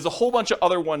 And there's a whole bunch of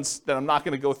other ones that I'm not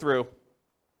going to go through.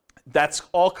 That's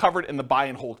all covered in the buy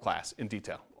and hold class in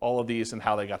detail, all of these and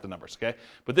how they got the numbers, okay?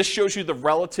 But this shows you the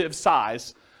relative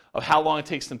size of how long it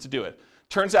takes them to do it.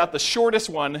 Turns out the shortest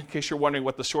one, in case you're wondering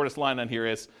what the shortest line on here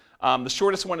is, the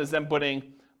shortest one is them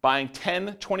buying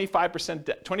 10,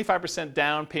 25%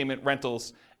 down payment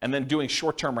rentals and then doing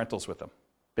short-term rentals with them,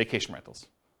 vacation rentals.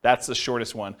 That's the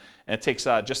shortest one, and it takes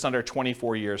just under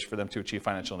 24 years for them to achieve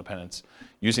financial independence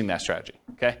using that strategy,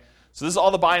 okay? So this is all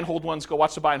the buy and hold ones. Go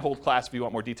watch the buy and hold class if you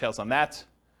want more details on that.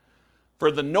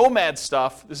 For the nomad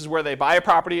stuff, this is where they buy a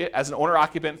property as an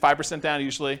owner-occupant, 5% down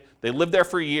usually. They live there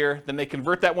for a year, then they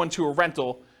convert that one to a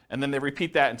rental, and then they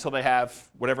repeat that until they have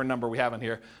whatever number we have on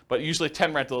here, but usually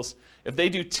 10 rentals. If they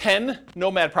do 10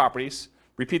 nomad properties,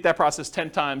 repeat that process 10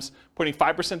 times, putting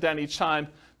 5% down each time,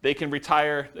 they can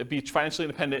retire, be financially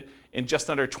independent in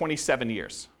just under 27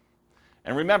 years.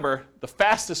 And remember, the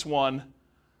fastest one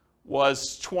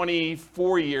was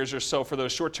 24 years or so for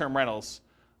those short-term rentals,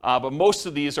 but most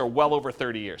of these are well over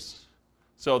 30 years.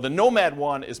 So the nomad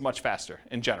one is much faster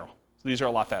in general. So these are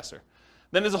a lot faster.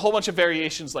 Then there's a whole bunch of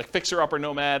variations like fixer-upper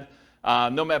nomad,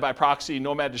 nomad by proxy,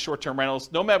 nomad to short-term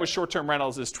rentals. Nomad with short-term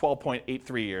rentals is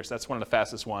 12.83 years. That's one of the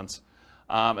fastest ones.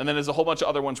 And then there's a whole bunch of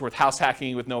other ones with house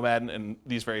hacking with nomad and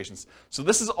these variations. So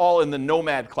this is all in the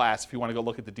nomad class if you want to go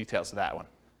look at the details of that one.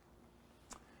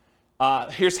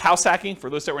 Here's house hacking for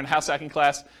those that were in house hacking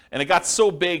class. And it got so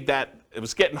big that it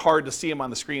was getting hard to see them on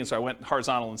the screen, so I went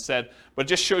horizontal instead. But it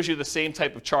just shows you the same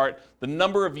type of chart, the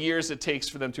number of years it takes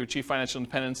for them to achieve financial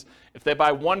independence. If they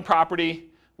buy one property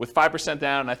with 5%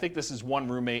 down, and I think this is one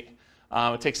roommate,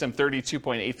 it takes them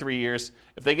 32.83 years.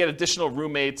 If they get additional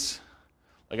roommates,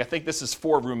 like I think this is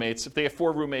 4 roommates. If they have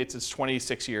 4 roommates, it's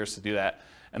 26 years to do that.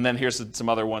 And then here's some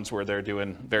other ones where they're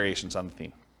doing variations on the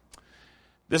theme.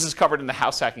 This is covered in the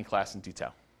house hacking class in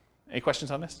detail. Any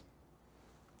questions on this?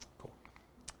 Cool.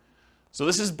 So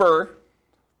this is BRRRR.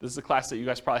 This is a class that you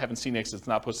guys probably haven't seen yet because it's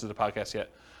not posted to the podcast yet.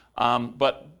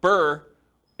 But BRRRR,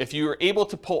 if you are able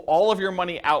to pull all of your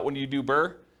money out when you do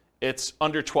BRRRR, it's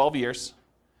under 12 years.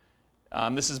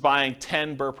 This is buying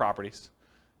 10 BRRRR properties.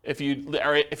 If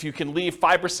you can leave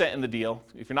 5% in the deal,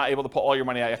 if you're not able to pull all your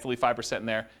money out, you have to leave 5% in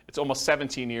there. It's almost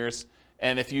 17 years.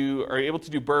 And if you are able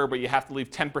to do BRRRR, but you have to leave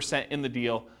 10% in the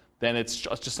deal, then it's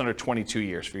just under 22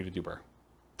 years for you to do BRRRR.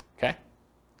 Okay?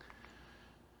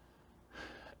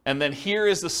 And then here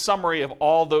is the summary of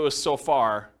all those so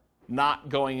far, not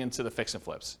going into the fix and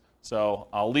flips. So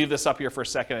I'll leave this up here for a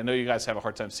second. I know you guys have a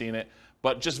hard time seeing it,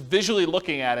 but just visually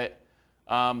looking at it,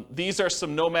 these are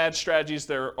some nomad strategies.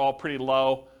 They're all pretty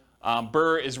low.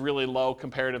 BRRRR is really low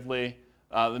comparatively.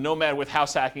 The nomad with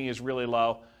house hacking is really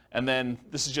low. And then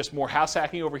this is just more house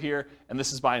hacking over here, and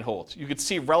this is buy and hold. You could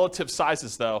see relative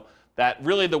sizes, though, that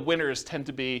really the winners tend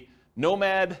to be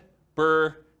nomad,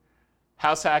 BRRRR,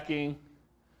 house hacking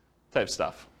type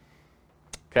stuff.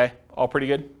 Okay, all pretty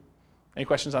good? Any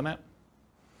questions on that?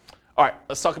 All right,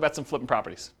 let's talk about some flipping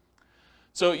properties.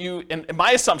 So in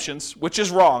my assumptions, which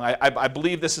is wrong, I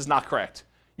believe this is not correct,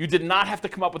 you did not have to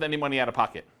come up with any money out of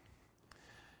pocket.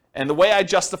 And the way I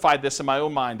justified this in my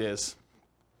own mind is,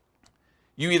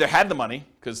 you either had the money,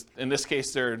 because in this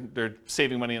case they're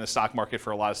saving money in the stock market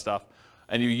for a lot of stuff,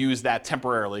 and you use that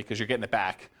temporarily because you're getting it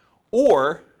back,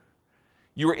 or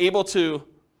you were able to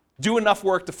do enough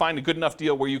work to find a good enough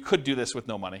deal where you could do this with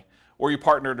no money, or you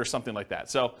partnered or something like that.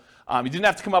 So you didn't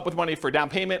have to come up with money for down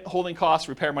payment, holding costs,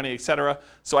 repair money, etc.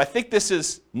 So I think this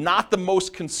is not the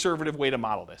most conservative way to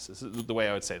model this. This is the way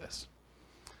I would say this.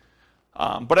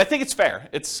 But I think it's fair.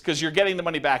 It's because you're getting the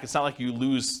money back. It's not like you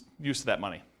lose use of that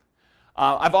money.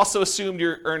 I've also assumed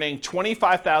you're earning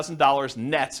 $25,000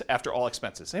 net after all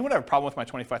expenses. Anyone have a problem with my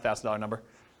 $25,000 number?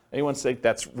 Anyone think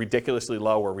that's ridiculously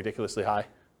low or ridiculously high?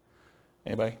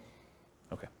 Anybody?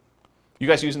 Okay. You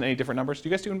guys using any different numbers? Do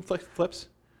you guys do flips?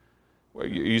 Where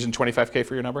you're using 25K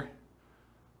for your number?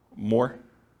 More?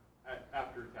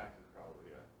 After taxes, probably,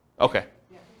 yeah. Okay.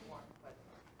 Yeah, more. But,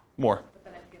 More. but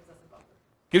then it gives us a buffer.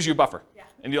 Gives you a buffer. Yeah.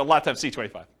 And you a lot of times see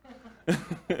 25.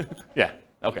 Yeah,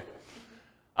 okay.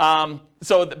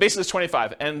 So basically it's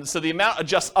 25. And so the amount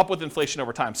adjusts up with inflation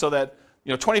over time so that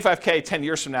 25K 10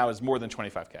 years from now is more than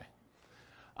 25K.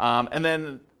 And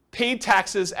then paid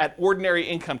taxes at ordinary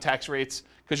income tax rates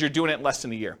because you're doing it in less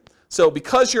than a year. So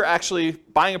because you're actually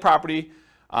buying a property,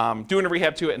 doing a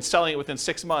rehab to it, and selling it within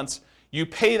 6 months, you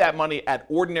pay that money at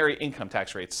ordinary income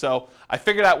tax rates. So I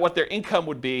figured out what their income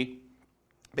would be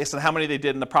based on how many they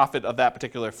did in the profit of that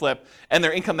particular flip and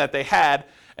their income that they had,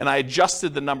 and I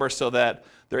adjusted the number so that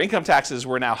their income taxes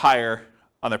were now higher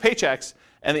on their paychecks,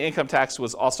 and the income tax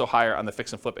was also higher on the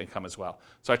fix and flip income as well.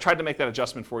 So I tried to make that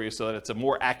adjustment for you so that it's a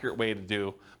more accurate way to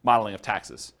do modeling of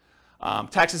taxes.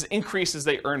 Taxes increase as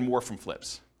they earn more from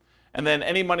flips. And then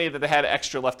any money that they had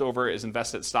extra left over is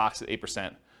invested in stocks at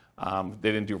 8%.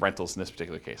 They didn't do rentals in this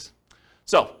particular case.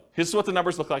 So here's what the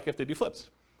numbers look like if they do flips.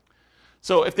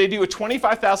 So if they do a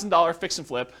 $25,000 fix and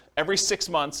flip every 6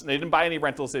 months, and they didn't buy any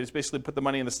rentals, they just basically put the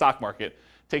money in the stock market,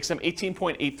 it takes them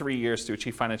 18.83 years to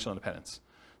achieve financial independence.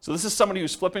 So this is somebody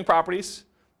who's flipping properties.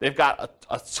 They've got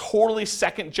a totally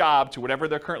second job to whatever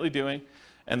they're currently doing.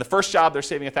 And the first job, they're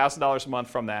saving $1,000 a month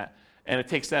from that. And it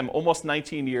takes them almost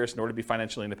 19 years in order to be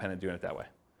financially independent doing it that way.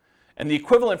 And the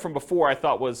equivalent from before, I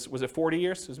thought, was it 40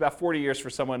 years? It was about 40 years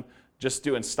for someone just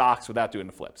doing stocks without doing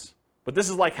the flips. But this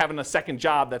is like having a second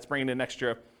job that's bringing in an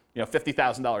extra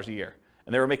 $50,000 a year.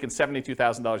 And they were making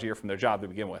 $72,000 a year from their job to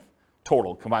begin with,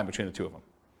 total, combined between the two of them.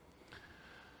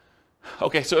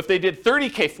 Okay, so if they did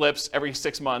 30K flips every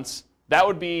 6 months, that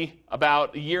would be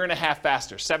about a year and a half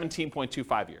faster,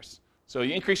 17.25 years. So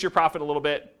you increase your profit a little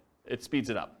bit, it speeds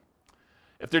it up.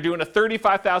 If they're doing a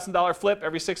 $35,000 flip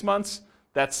every 6 months,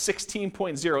 that's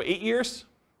 16.08 years.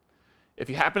 If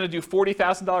you happen to do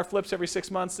 $40,000 flips every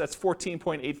 6 months, that's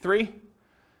 14.83.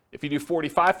 If you do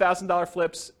 $45,000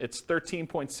 flips, it's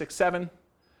 13.67.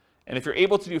 And if you're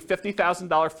able to do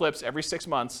 $50,000 flips every 6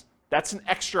 months, that's an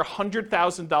extra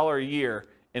 $100,000 a year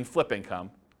in flip income.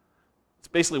 It's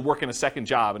basically working a second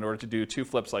job in order to do 2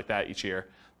 flips like that each year.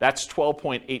 That's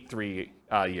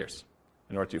 12.83 years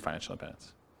in order to do financial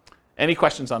independence. Any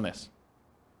questions on this?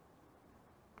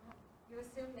 You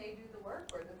assume they do the work,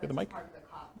 or is Get the mic. part of the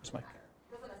cost? Where's the mic?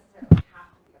 It doesn't necessarily have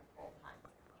to be a full-time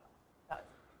job.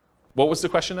 What was the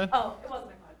question then? Oh, it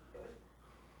wasn't a question.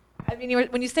 I mean,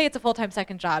 when you say it's a full-time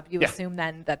second job, you Yeah. assume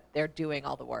then that they're doing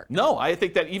all the work. No, I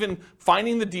think that even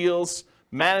finding the deals,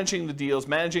 managing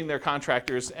their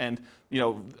contractors, and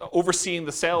overseeing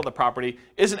the sale of the property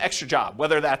is an extra job.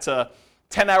 Whether that's a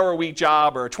 10-hour-a-week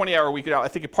job or a 20-hour-a-week job, I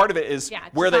think part of it is Yeah,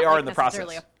 it's where not they are like in the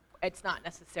process. It's not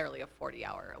necessarily a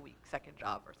 40-hour-a-week second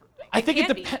job or something. I think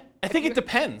can it be.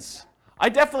 depends. I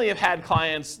definitely have had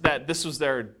clients that this was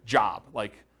their job,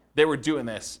 like they were doing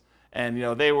this, and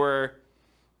they were,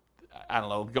 I don't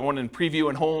know, going and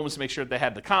previewing homes to make sure that they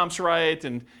had the comps right,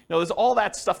 and there's all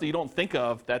that stuff that you don't think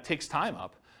of that takes time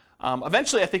up.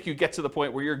 Eventually, I think you get to the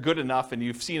point where you're good enough and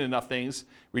you've seen enough things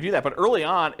where you do that. But early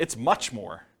on, it's much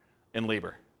more in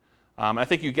labor. I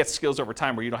think you get skills over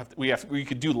time where you don't have to, where you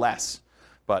could do less.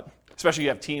 But especially you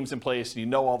have teams in place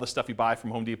and all the stuff you buy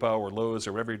from Home Depot or Lowe's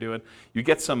or whatever you're doing, you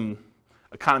get some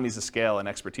economies of scale and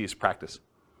expertise practice.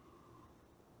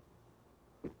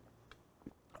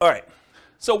 All right.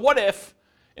 So what if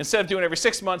instead of doing every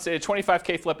 6 months, they did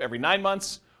 25K flip every 9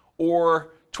 months,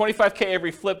 or 25K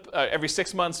every flip every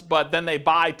 6 months, but then they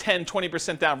buy 10,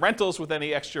 20% down rentals with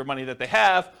any extra money that they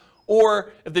have,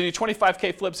 Or if they do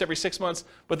 25K flips every 6 months,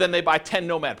 but then they buy 10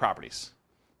 Nomad properties.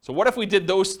 So what if we did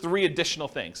those 3 additional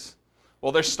things?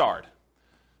 Well, they're starred.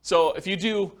 So if you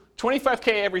do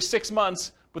 25K every 6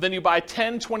 months, but then you buy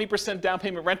 10, 20% down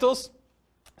payment rentals,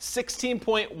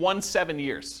 16.17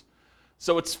 years.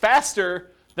 So it's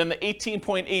faster than the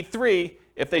 18.83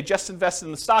 if they just invested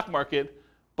in the stock market,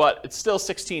 but it's still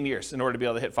 16 years in order to be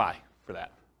able to hit FI for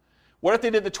that. What if they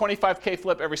did the 25K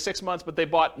flip every 6 months, but they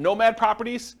bought Nomad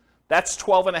properties? That's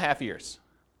 12 and a half years.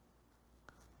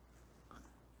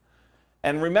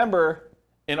 And remember,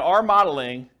 in our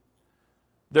modeling,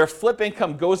 their flip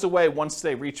income goes away once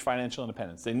they reach financial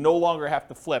independence. They no longer have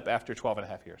to flip after 12 and a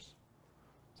half years.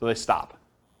 So they stop.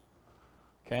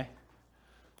 Okay?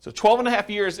 So 12 and a half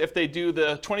years if they do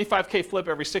the 25K flip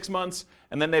every 6 months,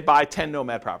 and then they buy 10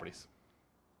 Nomad properties.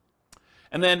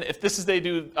 And then if this is they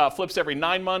do flips every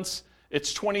 9 months,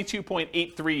 it's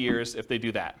 22.83 years if they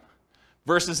do that.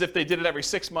 Versus if they did it every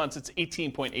 6 months, it's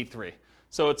 18.83.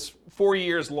 So it's 4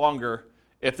 years longer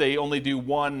if they only do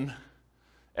one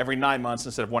every 9 months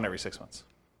instead of one every 6 months.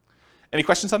 Any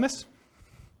questions on this?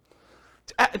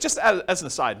 Just as an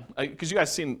aside, because you guys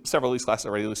have seen several of these classes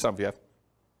already, at least some of you have.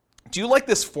 Do you like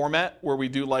this format where we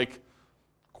do like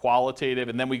qualitative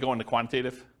and then we go into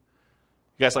quantitative?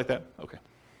 You guys like that? Okay.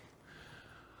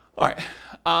 All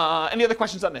right. Any other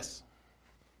questions on this?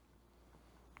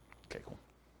 Okay, cool.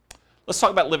 Let's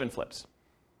talk about live-in flips.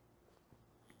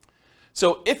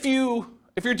 So if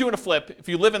you're doing a flip, if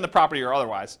you live in the property or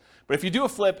otherwise, but if you do a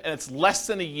flip and it's less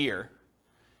than a year,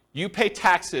 you pay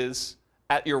taxes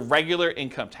at your regular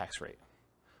income tax rate.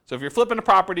 So if you're flipping a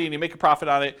property and you make a profit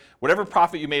on it, whatever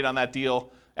profit you made on that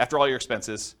deal after all your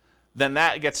expenses, then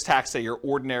that gets taxed at your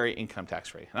ordinary income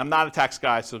tax rate. And I'm not a tax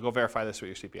guy, so go verify this with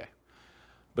your CPA.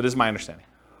 But this is my understanding.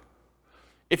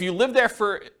 If you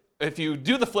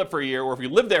do the flip for a year, or if you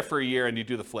live there for a year and you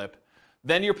do the flip,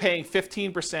 then you're paying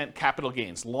 15% capital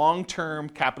gains, long-term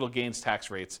capital gains tax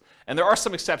rates. And there are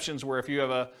some exceptions where if you have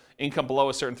an income below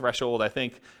a certain threshold, I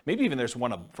think, maybe even there's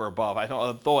one for above,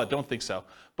 though I don't think so.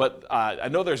 But I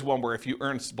know there's one where if you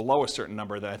earn below a certain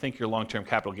number, then I think your long-term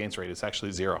capital gains rate is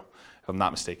actually 0, if I'm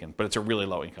not mistaken. But it's a really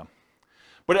low income.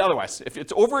 But otherwise, if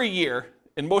it's over a year,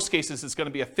 in most cases, it's going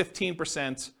to be a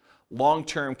 15%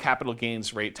 long-term capital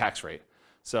gains rate tax rate.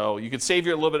 So you could save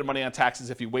you a little bit of money on taxes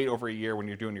if you wait over a year when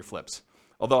you're doing your flips.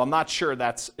 Although I'm not sure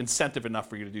that's incentive enough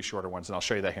for you to do shorter ones, and I'll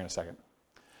show you that here in a second.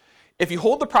 If you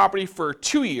hold the property for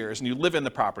 2 years and you live in the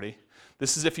property,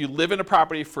 this is if you live in a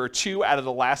property for 2 out of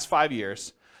the last 5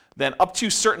 years, then up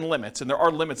to certain limits, and there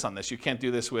are limits on this. You can't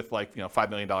do this with $5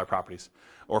 million properties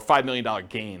or $5 million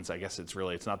gains. I guess it's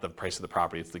not the price of the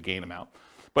property, it's the gain amount.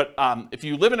 But if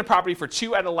you live in a property for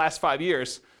 2 out of the last 5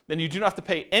 years, then you do not have to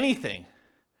pay anything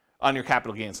on your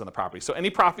capital gains on the property. So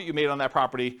any profit you made on that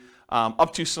property,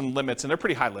 up to some limits, and they're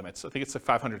pretty high limits. I think it's like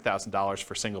 $500,000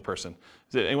 for a single person.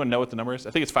 Does anyone know what the number is?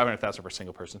 I think it's $500,000 for a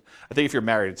single person. I think if you're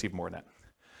married, it's even more than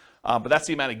that. But that's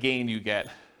the amount of gain you get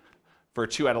for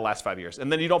 2 out of the last 5 years.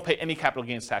 And then you don't pay any capital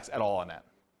gains tax at all on that.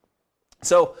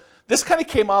 So this kind of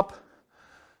came up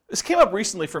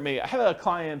recently for me. I had a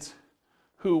client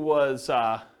who was,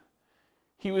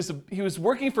 he was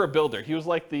working for a builder. He was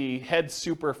like the head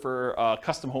super for a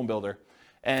custom home builder.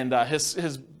 And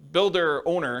his builder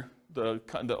owner,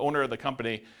 the owner of the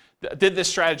company, did this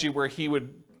strategy where he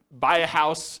would buy a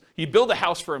house, he'd build a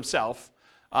house for himself,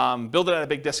 build it at a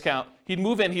big discount. He'd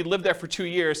move in, he'd live there for 2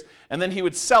 years, and then he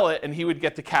would sell it, and he would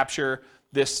get to capture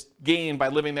this gain by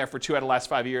living there for 2 out of the last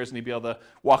 5 years, and he'd be able to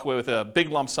walk away with a big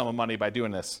lump sum of money by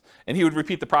doing this. And he would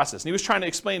repeat the process. And he was trying to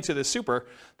explain to this super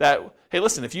that, hey,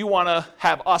 listen, if you want to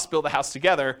have us build a house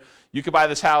together, you could buy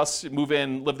this house, move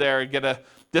in, live there, get a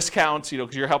discount,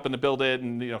 because you're helping to build it,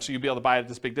 and so you'd be able to buy it at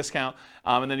this big discount,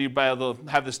 and then you'd be able to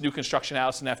have this new construction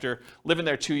house, and after living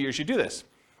there 2 years, you do this.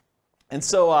 And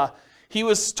so he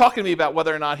was talking to me about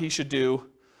whether or not he should do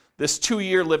this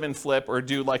 2-year live-in flip or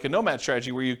do like a Nomad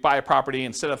strategy where you buy a property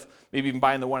instead of maybe even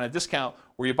buying the one at a discount,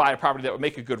 where you buy a property that would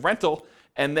make a good rental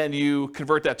and then you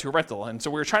convert that to a rental. And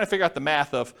so we were trying to figure out the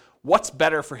math of what's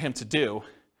better for him to do.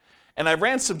 And I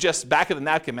ran some just back of the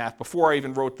napkin math before I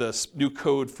even wrote this new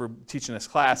code for teaching this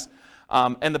class.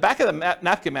 And the back of the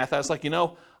napkin math, I was like,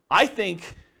 I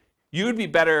think you would be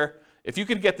better if you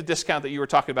could get the discount that you were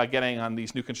talking about getting on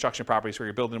these new construction properties where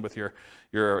you're building with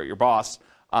your boss.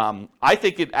 I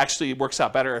think it actually works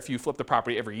out better if you flip the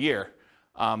property every year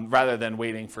rather than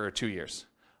waiting for 2 years.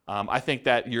 I think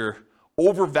that you're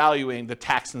overvaluing the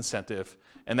tax incentive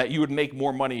and that you would make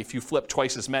more money if you flip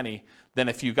twice as many than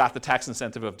if you got the tax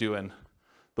incentive of doing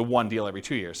the one deal every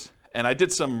 2 years. And I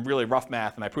did some really rough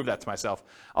math and I proved that to myself.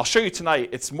 I'll show you tonight.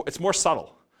 It's more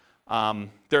subtle.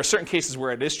 There are certain cases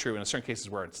where it is true and certain cases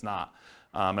where it's not.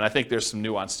 And I think there's some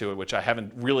nuance to it, which I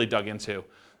haven't really dug into.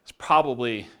 It's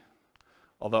probably,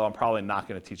 although I'm probably not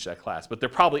going to teach that class, but there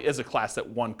probably is a class that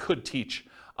one could teach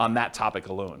on that topic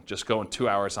alone, just going 2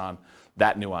 hours on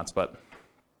that nuance, but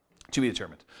to be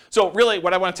determined. So really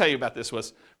what I want to tell you about this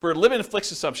was, for live-in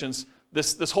fixed assumptions,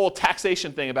 this whole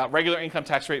taxation thing about regular income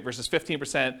tax rate versus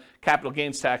 15% capital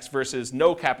gains tax versus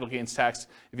no capital gains tax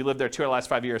if you lived there 2 out of the last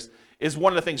 5 years is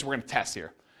one of the things we're going to test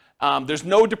here. There's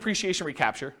no depreciation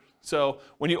recapture. So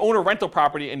when you own a rental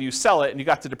property and you sell it and you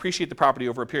got to depreciate the property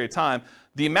over a period of time,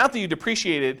 the amount that you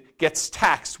depreciated gets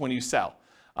taxed when you sell,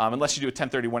 unless you do a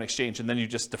 1031 exchange, and then you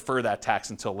just defer that tax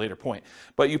until a later point.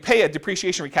 But you pay a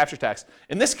depreciation recapture tax.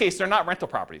 In this case, they're not rental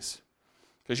properties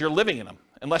because you're living in them.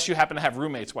 Unless you happen to have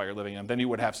roommates while you're living in them, then you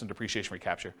would have some depreciation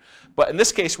recapture. But in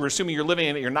this case, we're assuming you're living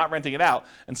in it, you're not renting it out,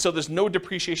 and so there's no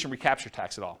depreciation recapture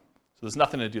tax at all. So there's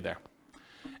nothing to do there.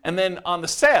 And then on the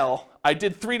sale, I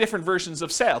did 3 different versions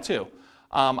of sale too.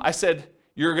 I said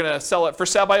you're going to sell it for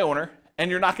sale by owner, and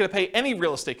you're not going to pay any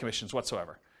real estate commissions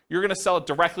whatsoever. You're going to sell it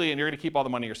directly, and you're going to keep all the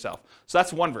money yourself. So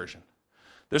that's one version.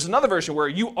 There's another version where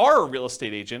you are a real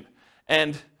estate agent,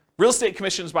 and real estate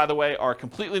commissions, by the way, are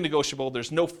completely negotiable.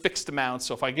 There's no fixed amount.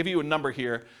 So if I give you a number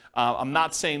here, I'm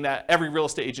not saying that every real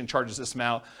estate agent charges this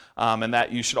amount and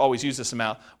that you should always use this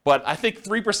amount. But I think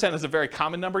 3% is a very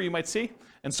common number you might see.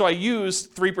 And so I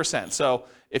used 3%. So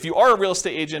if you are a real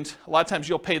estate agent, a lot of times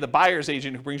you'll pay the buyer's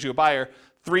agent who brings you a buyer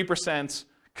 3%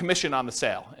 commission on the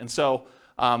sale. And so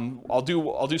I'll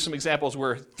do some examples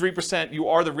where 3% you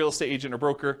are the real estate agent or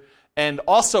broker. And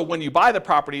also when you buy the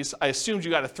properties, I assumed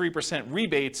you got a 3%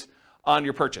 rebate on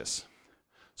your purchase.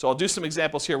 So I'll do some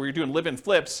examples here where you're doing live-in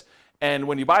flips, and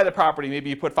when you buy the property, maybe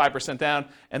you put 5% down,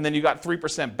 and then you got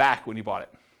 3% back when you bought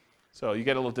it. So you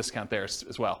get a little discount there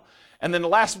as well. And then the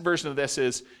last version of this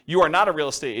is you are not a real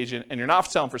estate agent and you're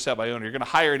not selling for sale by owner. You're going to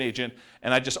hire an agent,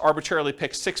 and I just arbitrarily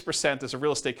picked 6% as a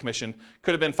real estate commission.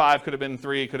 Could have been 5, could have been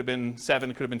 3, could have been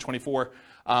 7, could have been 24.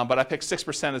 But I picked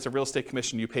 6% as a real estate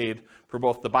commission you paid for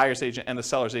both the buyer's agent and the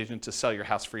seller's agent to sell your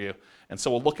house for you. And so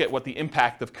we'll look at what the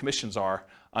impact of commissions are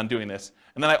on doing this.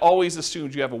 And then I always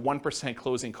assumed you have a 1%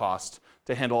 closing cost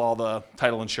to handle all the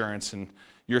title insurance and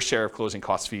your share of closing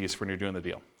cost fees when you're doing the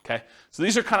deal. Okay? So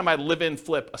these are kind of my live-in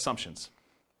flip assumptions.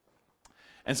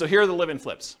 And so here are the live-in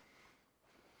flips.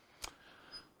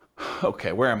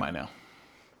 Okay, where am I now?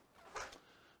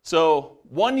 So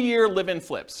 1 year live-in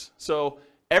flips. So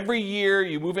every year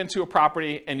you move into a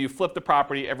property and you flip the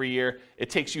property every year. It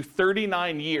takes you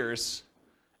 39 years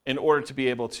in order to be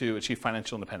able to achieve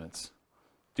financial independence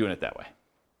doing it that way.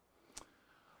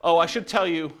 Oh, I should tell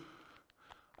you,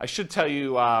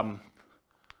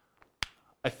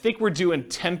 I think we're doing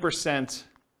 10%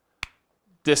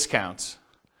 discounts.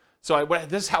 So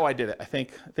this is how I did it. I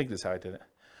think this is how I did it.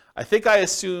 I think I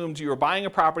assumed you were buying a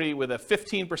property with a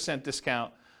 15%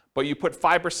 discount, but you put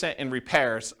 5% in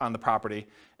repairs on the property,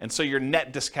 and so your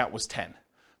net discount was 10.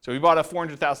 So if you bought a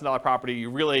 $400,000 property, you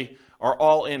really are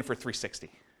all in for $360,000.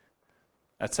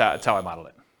 That's how I modeled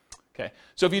it. Okay.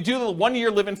 So if you do the 1 year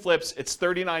live-in flips, it's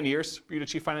 39 years for you to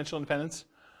achieve financial independence.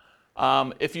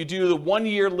 If you do the 1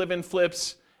 year live-in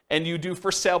flips and you do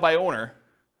for sale by owner,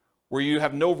 where you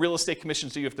have no real estate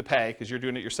commissions that you have to pay because you're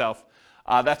doing it yourself,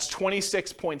 that's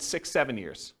 26.67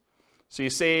 years. So you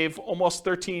save almost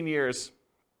 13 years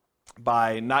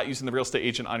by not using the real estate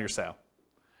agent on your sale.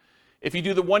 If you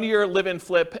do the 1 year live-in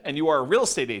flip and you are a real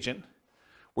estate agent,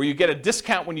 where you get a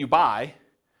discount when you buy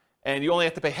and you only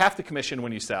have to pay half the commission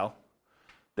when you sell,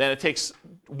 then it takes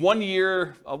 1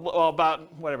 year, well,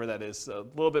 about whatever that is, a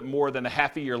little bit more than a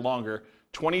half a year longer,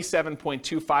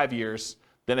 27.25 years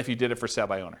than if you did it for sale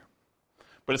by owner.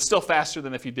 But it's still faster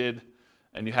than if you did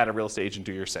and you had a real estate agent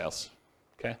do your sales.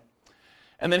 Okay?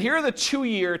 And then here are the 2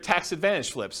 year tax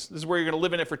advantage flips. This is where you're going to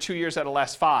live in it for 2 years out of the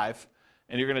last 5,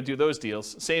 and you're going to do those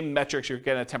deals. Same metrics, you're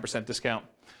getting a 10% discount.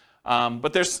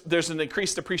 But there's an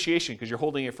increased depreciation because you're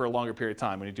holding it for a longer period of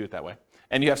time when you do it that way.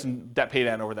 And you have some debt pay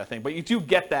down over that thing. But you do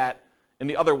get that in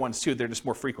the other ones too. They're just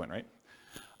more frequent, right?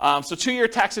 So 2 year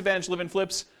tax advantage live-in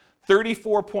flips,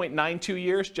 34.92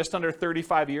 years, just under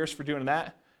 35 years for doing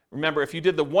that. Remember, if you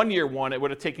did the 1 year one, it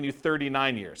would have taken you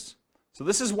 39 years. So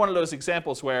this is one of those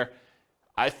examples where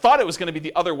I thought it was going to be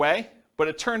the other way, but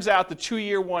it turns out the 2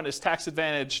 year one is tax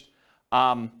advantaged.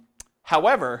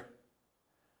 However,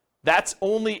 that's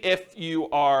only if you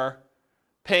are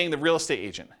paying the real estate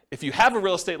agent. If you have a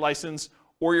real estate license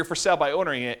or you're for sale by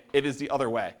owning it, it is the other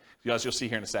way, as you'll see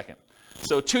here in a second.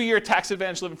 So 2 year tax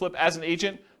advantage live and flip as an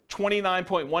agent,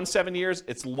 29.17 years.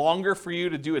 It's longer for you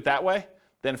to do it that way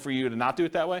than for you to not do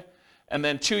it that way. and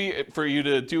then 2 year for you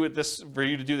to do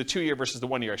the 2 year versus the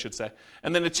 1 year, I should say.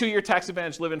 And then the 2 year tax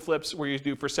advantage live-in flips where you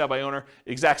do for sale by owner,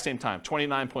 exact same time,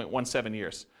 29.17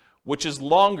 years, which is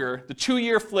longer. The 2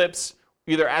 year flips,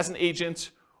 either as an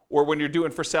agent or when you're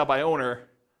doing for sale by owner,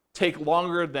 take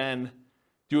longer than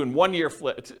doing 1 year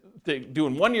flips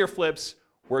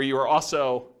where you are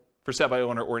also for sale by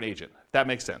owner or an agent. If that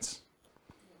makes sense.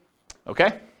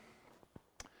 Okay?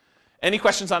 Any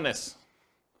questions on this?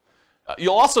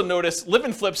 You'll also notice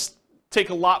live-in flips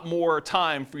take a lot more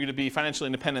time for you to be financially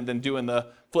independent than doing the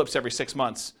flips every 6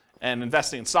 months and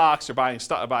investing in stocks or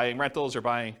buying rentals or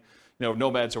buying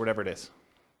nomads or whatever it is.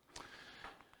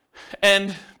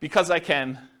 And because I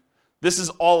can, this is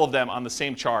all of them on the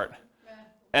same chart.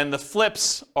 And the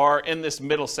flips are in this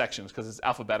middle section because it's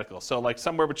alphabetical. So like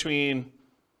somewhere between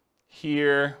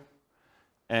here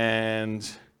and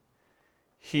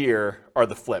here are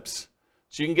the flips.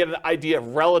 So you can get an idea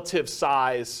of relative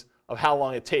size of how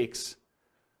long it takes.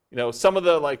 Some of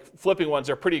the like flipping ones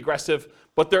are pretty aggressive,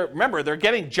 but remember, they're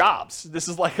getting jobs. This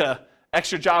is like a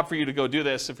extra job for you to go do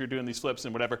this if you're doing these flips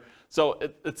and whatever. So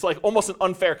it's like almost an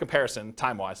unfair comparison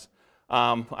time-wise.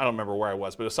 I don't remember where I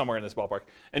was, but it was somewhere in this ballpark.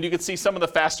 And you can see some of the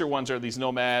faster ones are these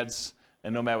nomads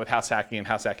and nomad with house hacking, and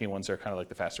house hacking ones are kind of like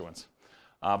the faster ones.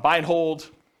 Buy and hold,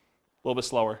 a little bit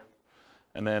slower.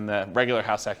 And then regular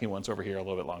house hacking ones over here a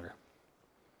little bit longer.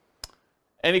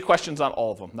 Any questions on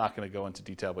all of them? Not going to go into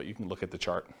detail, but you can look at the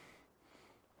chart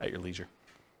at your leisure.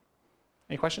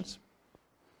 Any questions?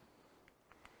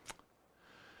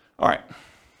 All right.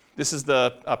 This is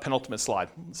the penultimate slide,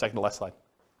 second to last slide.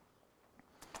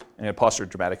 And I pause for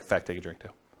dramatic effect. Take a drink too.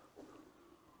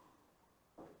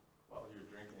 While you're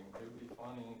drinking, it would be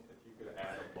funny if you could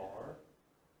add a bar.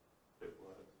 It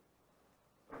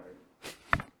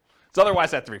would. So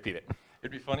otherwise, I have to repeat it.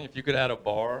 It'd be funny if you could add a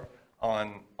bar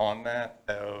on that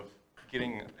of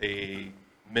getting a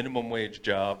minimum wage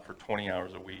job for 20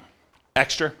 hours a week.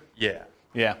 Extra? Yeah.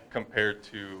 Yeah. Compared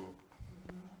to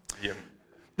the...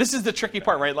 This is the tricky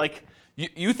part, right? Like,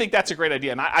 you think that's a great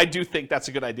idea, and I do think that's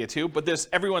a good idea too, but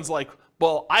everyone's like,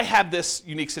 well, I have this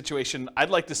unique situation. I'd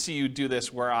like to see you do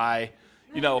this where I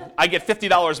get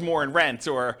 $50 more in rent,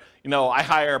 or, I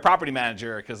hire a property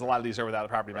manager, because a lot of these are without a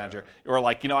property manager, or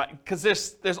like, because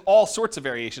there's all sorts of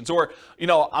variations, or,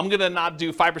 I'm going to not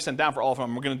do 5% down for all of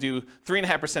them. We're going to do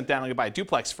 3.5% down. I'm going to buy a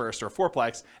duplex first or a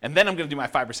fourplex, and then I'm going to do my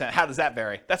 5%. How does that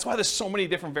vary? That's why there's so many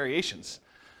different variations.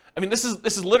 I mean, this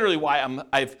is literally why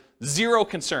I've zero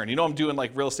concern. I'm doing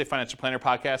like Real Estate Financial Planner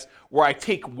podcast where I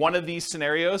take one of these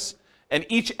scenarios, and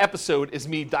each episode is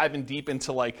me diving deep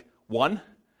into like one,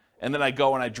 and then I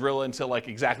go and I drill into like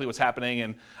exactly what's happening,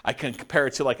 and I can compare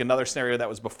it to like another scenario that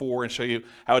was before and show you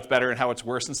how it's better and how it's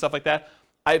worse and stuff like that.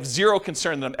 I have zero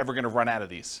concern that I'm ever going to run out of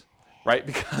these, right?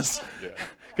 Because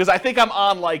I think I'm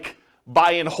on like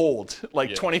buy and hold, like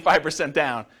 25%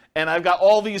 down. And I've got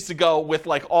all these to go with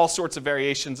like all sorts of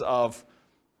variations of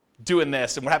doing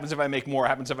this. And what happens if I make more? What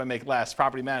happens if I make less?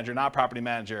 Property manager, not property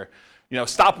manager.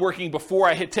 Stop working before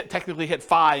I technically hit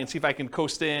FI and see if I can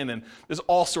coast in. And there's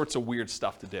all sorts of weird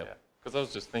stuff to do. Yeah, because I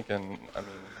was just thinking,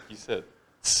 you said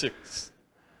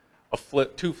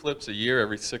two flips a year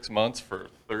every 6 months for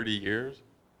 30 years.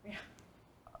 Yeah.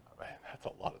 Man, that's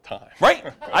a lot of time.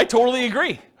 Right. I totally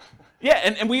agree. Yeah,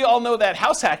 and we all know that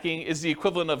house hacking is the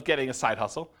equivalent of getting a side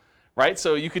hustle, right?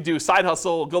 So you could do side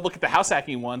hustle, go look at the house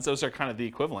hacking ones. Those are kind of the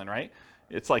equivalent, right?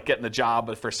 It's like getting a job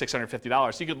but for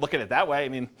 $650. You could look at it that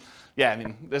way.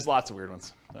 There's lots of weird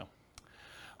ones. So.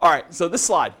 All right, so this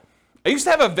slide. I used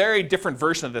to have a very different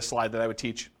version of this slide that I would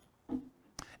teach.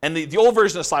 And the old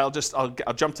version of the slide,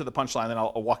 I'll jump to the punchline, then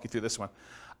I'll walk you through this one.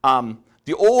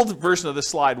 The old version of this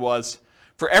slide was,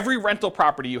 for every rental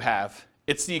property you have,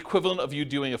 it's the equivalent of you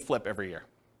doing a flip every year.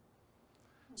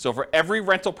 So for every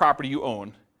rental property you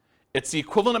own, it's the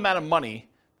equivalent amount of money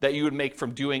that you would make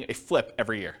from doing a flip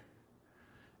every year.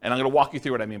 And I'm going to walk you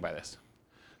through what I mean by this.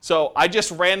 So I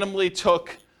just randomly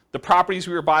took the properties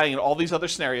we were buying in all these other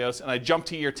scenarios, and I jumped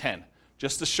to year 10,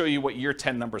 just to show you what year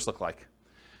 10 numbers look like.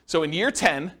 So in year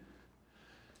 10,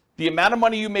 the amount of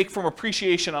money you make from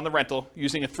appreciation on the rental,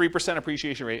 using a 3%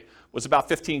 appreciation rate, was about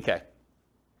 $15K.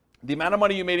 The amount of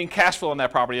money you made in cash flow on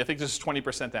that property, I think this is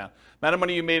 20% down. The amount of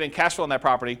money you made in cash flow on that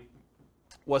property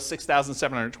was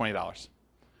 $6,720.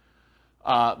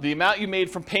 The amount you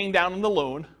made from paying down on the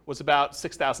loan was about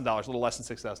 $6,000, a little less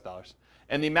than $6,000.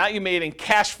 And the amount you made in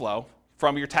cash flow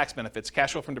from your tax benefits,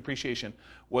 cash flow from depreciation,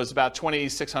 was about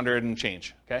 $2,600 and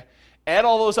change. Okay? Add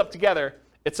all those up together,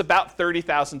 it's about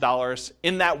 $30,000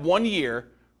 in that 1 year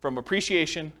from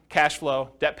appreciation, cash flow,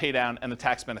 debt pay down, and the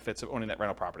tax benefits of owning that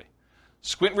rental property.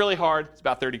 Squint really hard, it's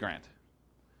about 30 grand.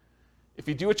 If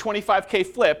you do a 25K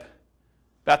flip,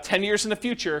 About 10 years in the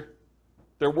future,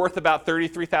 they're worth about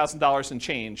 $33,000 and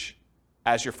change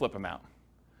as your flip amount.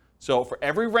 So for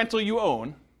every rental you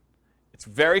own, it's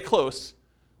very close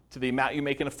to the amount you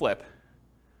make in a flip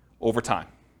over time.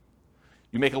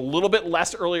 You make a little bit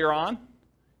less earlier on,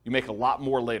 you make a lot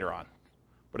more later on.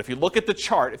 But if you look at the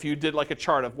chart, if you did like a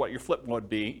chart of what your flip would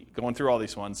be, going through all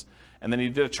these ones, and then you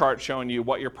did a chart showing you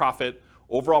what your profit,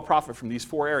 overall profit from these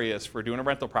 4 areas for doing a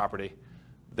rental property,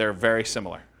 they're very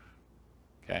similar.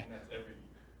 Okay? And that's every year.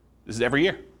 This is every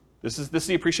year. This is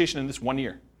the appreciation in this 1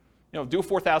 year. You know, do a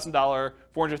 $4,000,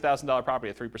 $400,000 property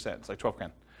at 3%. It's like 12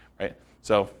 grand, right?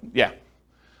 So yeah.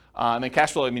 And then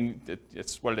cash flow, I mean,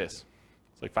 it's what it is.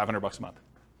 It's like $500 a month.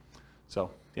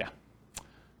 So yeah.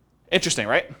 Interesting,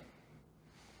 right?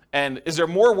 And is there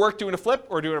more work doing a flip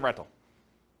or doing a rental?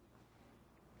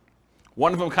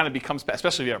 One of them kind of becomes,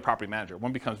 especially if you have a property manager,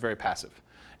 one becomes very passive.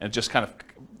 And it just kind of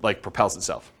like propels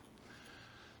itself.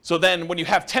 So then when you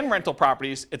have 10 rental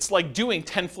properties, it's like doing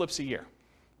 10 flips a year.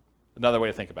 Another way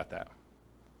to think about that.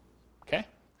 Okay?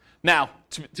 Now,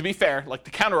 to be fair, like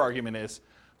the counter argument is,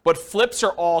 but flips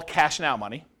are all cash now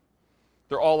money.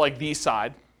 They're all like the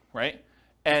side, right?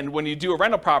 And when you do a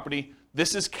rental property,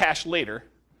 this is cash later.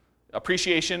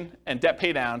 Appreciation and debt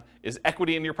pay down is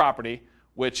equity in your property,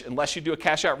 which unless you do a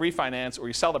cash out refinance or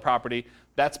you sell the property,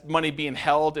 that's money being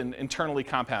held and internally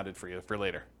compounded for you for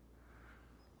later.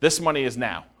 This money is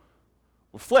now.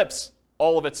 With flips,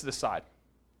 all of it's this side.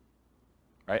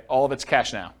 Right? All of it's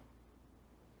cash now.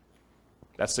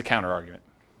 That's the counter argument.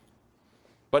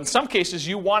 But in some cases,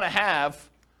 you want to have,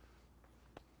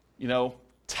 you know,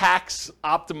 tax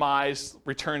optimized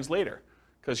returns later,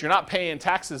 because you're not paying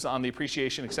taxes on the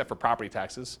appreciation except for property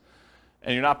taxes,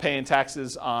 and you're not paying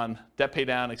taxes on debt pay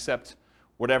down except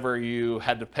whatever you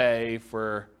had to pay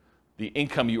for the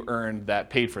income you earned that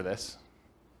paid for this,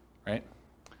 right?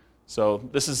 So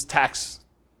this is tax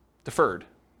deferred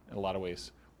in a lot of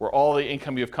ways, where all the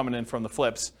income you have coming in from the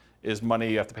flips is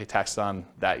money you have to pay taxes on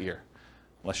that year,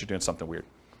 unless you're doing something weird,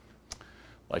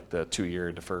 like the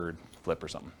 2-year deferred flip or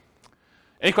something.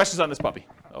 Any questions on this puppy?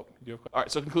 Oh, you have, all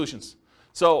right, so conclusions.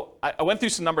 So I went through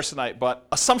some numbers tonight, but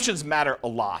assumptions matter a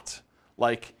lot.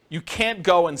 Like, you can't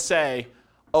go and say,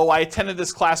 oh, I attended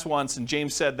this class once and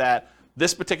James said that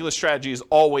this particular strategy is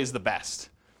always the best.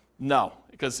 No,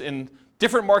 because in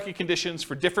different market conditions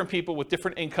for different people with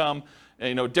different income,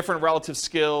 you know, different relative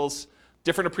skills,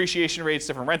 different appreciation rates,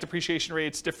 different rent appreciation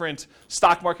rates, different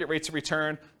stock market rates of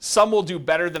return. Some will do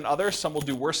better than others, some will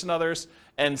do worse than others,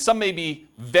 and some may be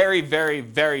very, very,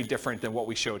 very different than what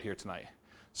we showed here tonight.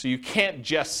 So you can't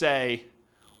just say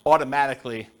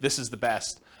automatically, this is the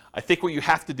best. I think what you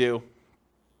have to do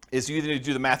is you either need to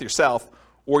do the math yourself,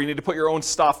 or you need to put your own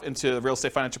stuff into the Real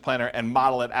Estate Financial Planner and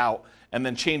model it out, and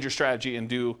then change your strategy and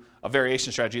do a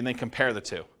variation strategy, and then compare the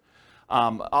two.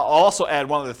 I'll also add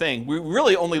one other thing. We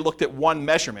really only looked at one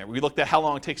measurement. We looked at how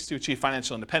long it takes to achieve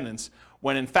financial independence,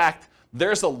 when in fact,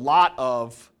 there's a lot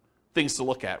of things to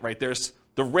look at, right? There's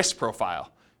the risk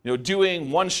profile. You know,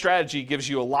 doing one strategy gives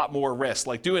you a lot more risk.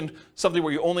 Like doing something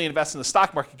where you only invest in the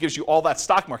stock market gives you all that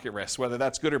stock market risk, whether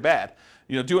that's good or bad.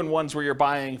 You know, doing ones where you're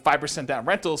buying 5% down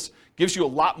rentals gives you a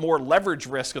lot more leverage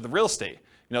risk of the real estate.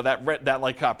 You know,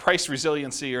 that price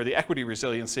resiliency or the equity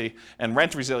resiliency and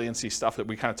rent resiliency stuff that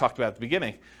we kind of talked about at the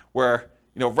beginning, where,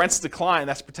 you know, rents decline,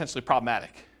 that's potentially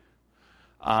problematic.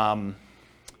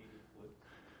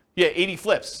 80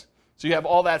 flips. So you have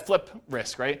all that flip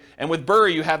risk, right? And with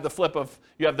BRRRR, you have the flip of,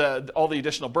 you have all the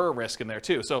additional BRRRR risk in there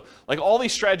too. So like all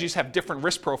these strategies have different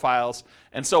risk profiles.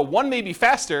 And so one may be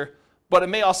faster, but it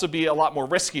may also be a lot more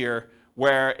riskier,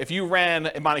 where if you ran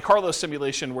a Monte Carlo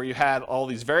simulation where you had all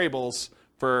these variables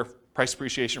for price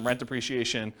appreciation, rent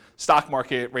appreciation, stock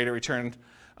market rate of return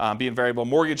being variable,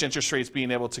 mortgage interest rates being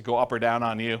able to go up or down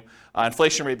on you,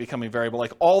 inflation rate becoming variable,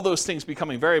 like all those things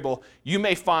becoming variable, you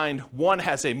may find one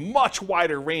has a much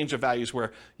wider range of values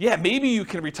where, yeah, maybe you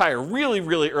can retire really,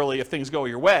 really early if things go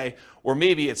your way, or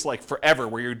maybe it's like forever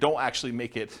where you don't actually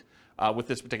make it with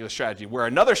this particular strategy, where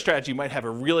another strategy might have a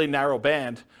really narrow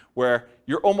band where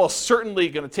you're almost certainly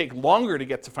going to take longer to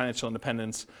get to financial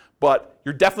independence, but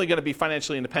you're definitely going to be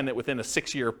financially independent within a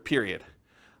 6-year period.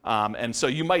 And so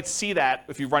you might see that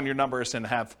if you run your numbers and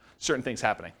have certain things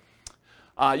happening.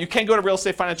 You can go to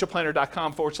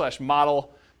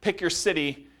realestatefinancialplanner.com/model, pick your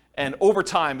city, and over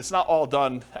time, it's not all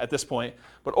done at this point,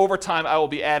 but over time I will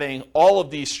be adding all of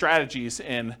these strategies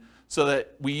in so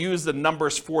that we use the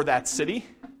numbers for that city,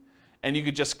 and you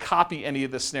could just copy any of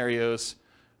the scenarios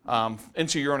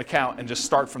into your own account and just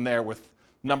start from there with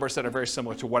numbers that are very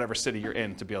similar to whatever city you're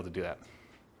in to be able to do that.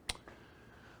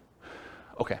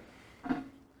 Okay.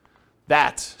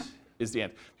 That is the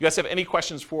end. If you guys have any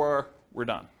questions for we're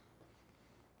done.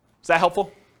 Is that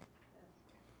helpful?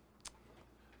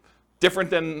 Different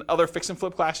than other fix and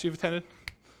flip class you've attended,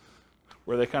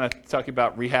 where they kind of talk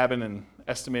about rehabbing and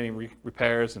estimating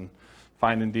repairs and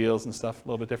finding deals and stuff, a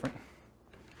little bit different?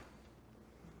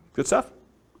 Good stuff?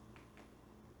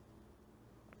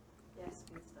 Yes,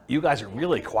 good stuff. You guys are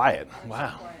really quiet.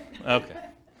 Wow. Okay.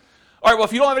 All right, well,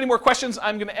 if you don't have any more questions,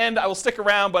 I'm going to end. I will stick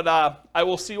around, but I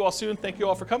will see you all soon. Thank you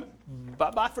all for coming.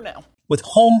 Bye-bye for now. With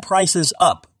home prices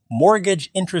up,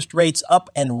 mortgage interest rates up,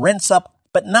 and rents up,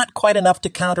 but not quite enough to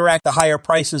counteract the higher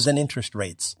prices and interest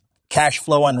rates, cash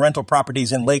flow on rental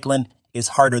properties in Lakeland is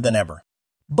harder than ever.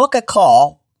 Book a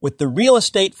call with the Real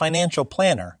Estate Financial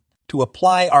Planner to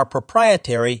apply our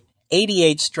proprietary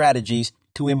 88 strategies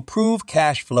to improve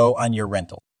cash flow on your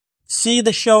rental. See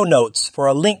the show notes for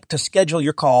a link to schedule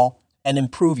your call and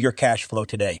improve your cash flow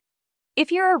today.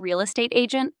 If you're a real estate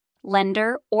agent,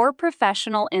 lender, or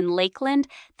professional in Lakeland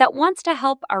that wants to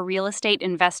help our real estate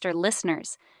investor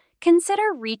listeners,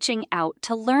 consider reaching out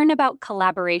to learn about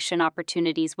collaboration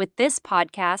opportunities with this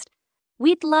podcast.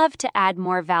 We'd love to add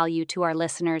more value to our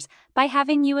listeners by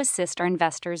having you assist our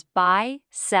investors buy,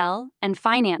 sell, and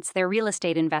finance their real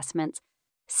estate investments.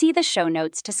 See the show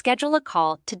notes to schedule a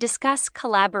call to discuss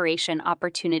collaboration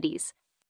opportunities.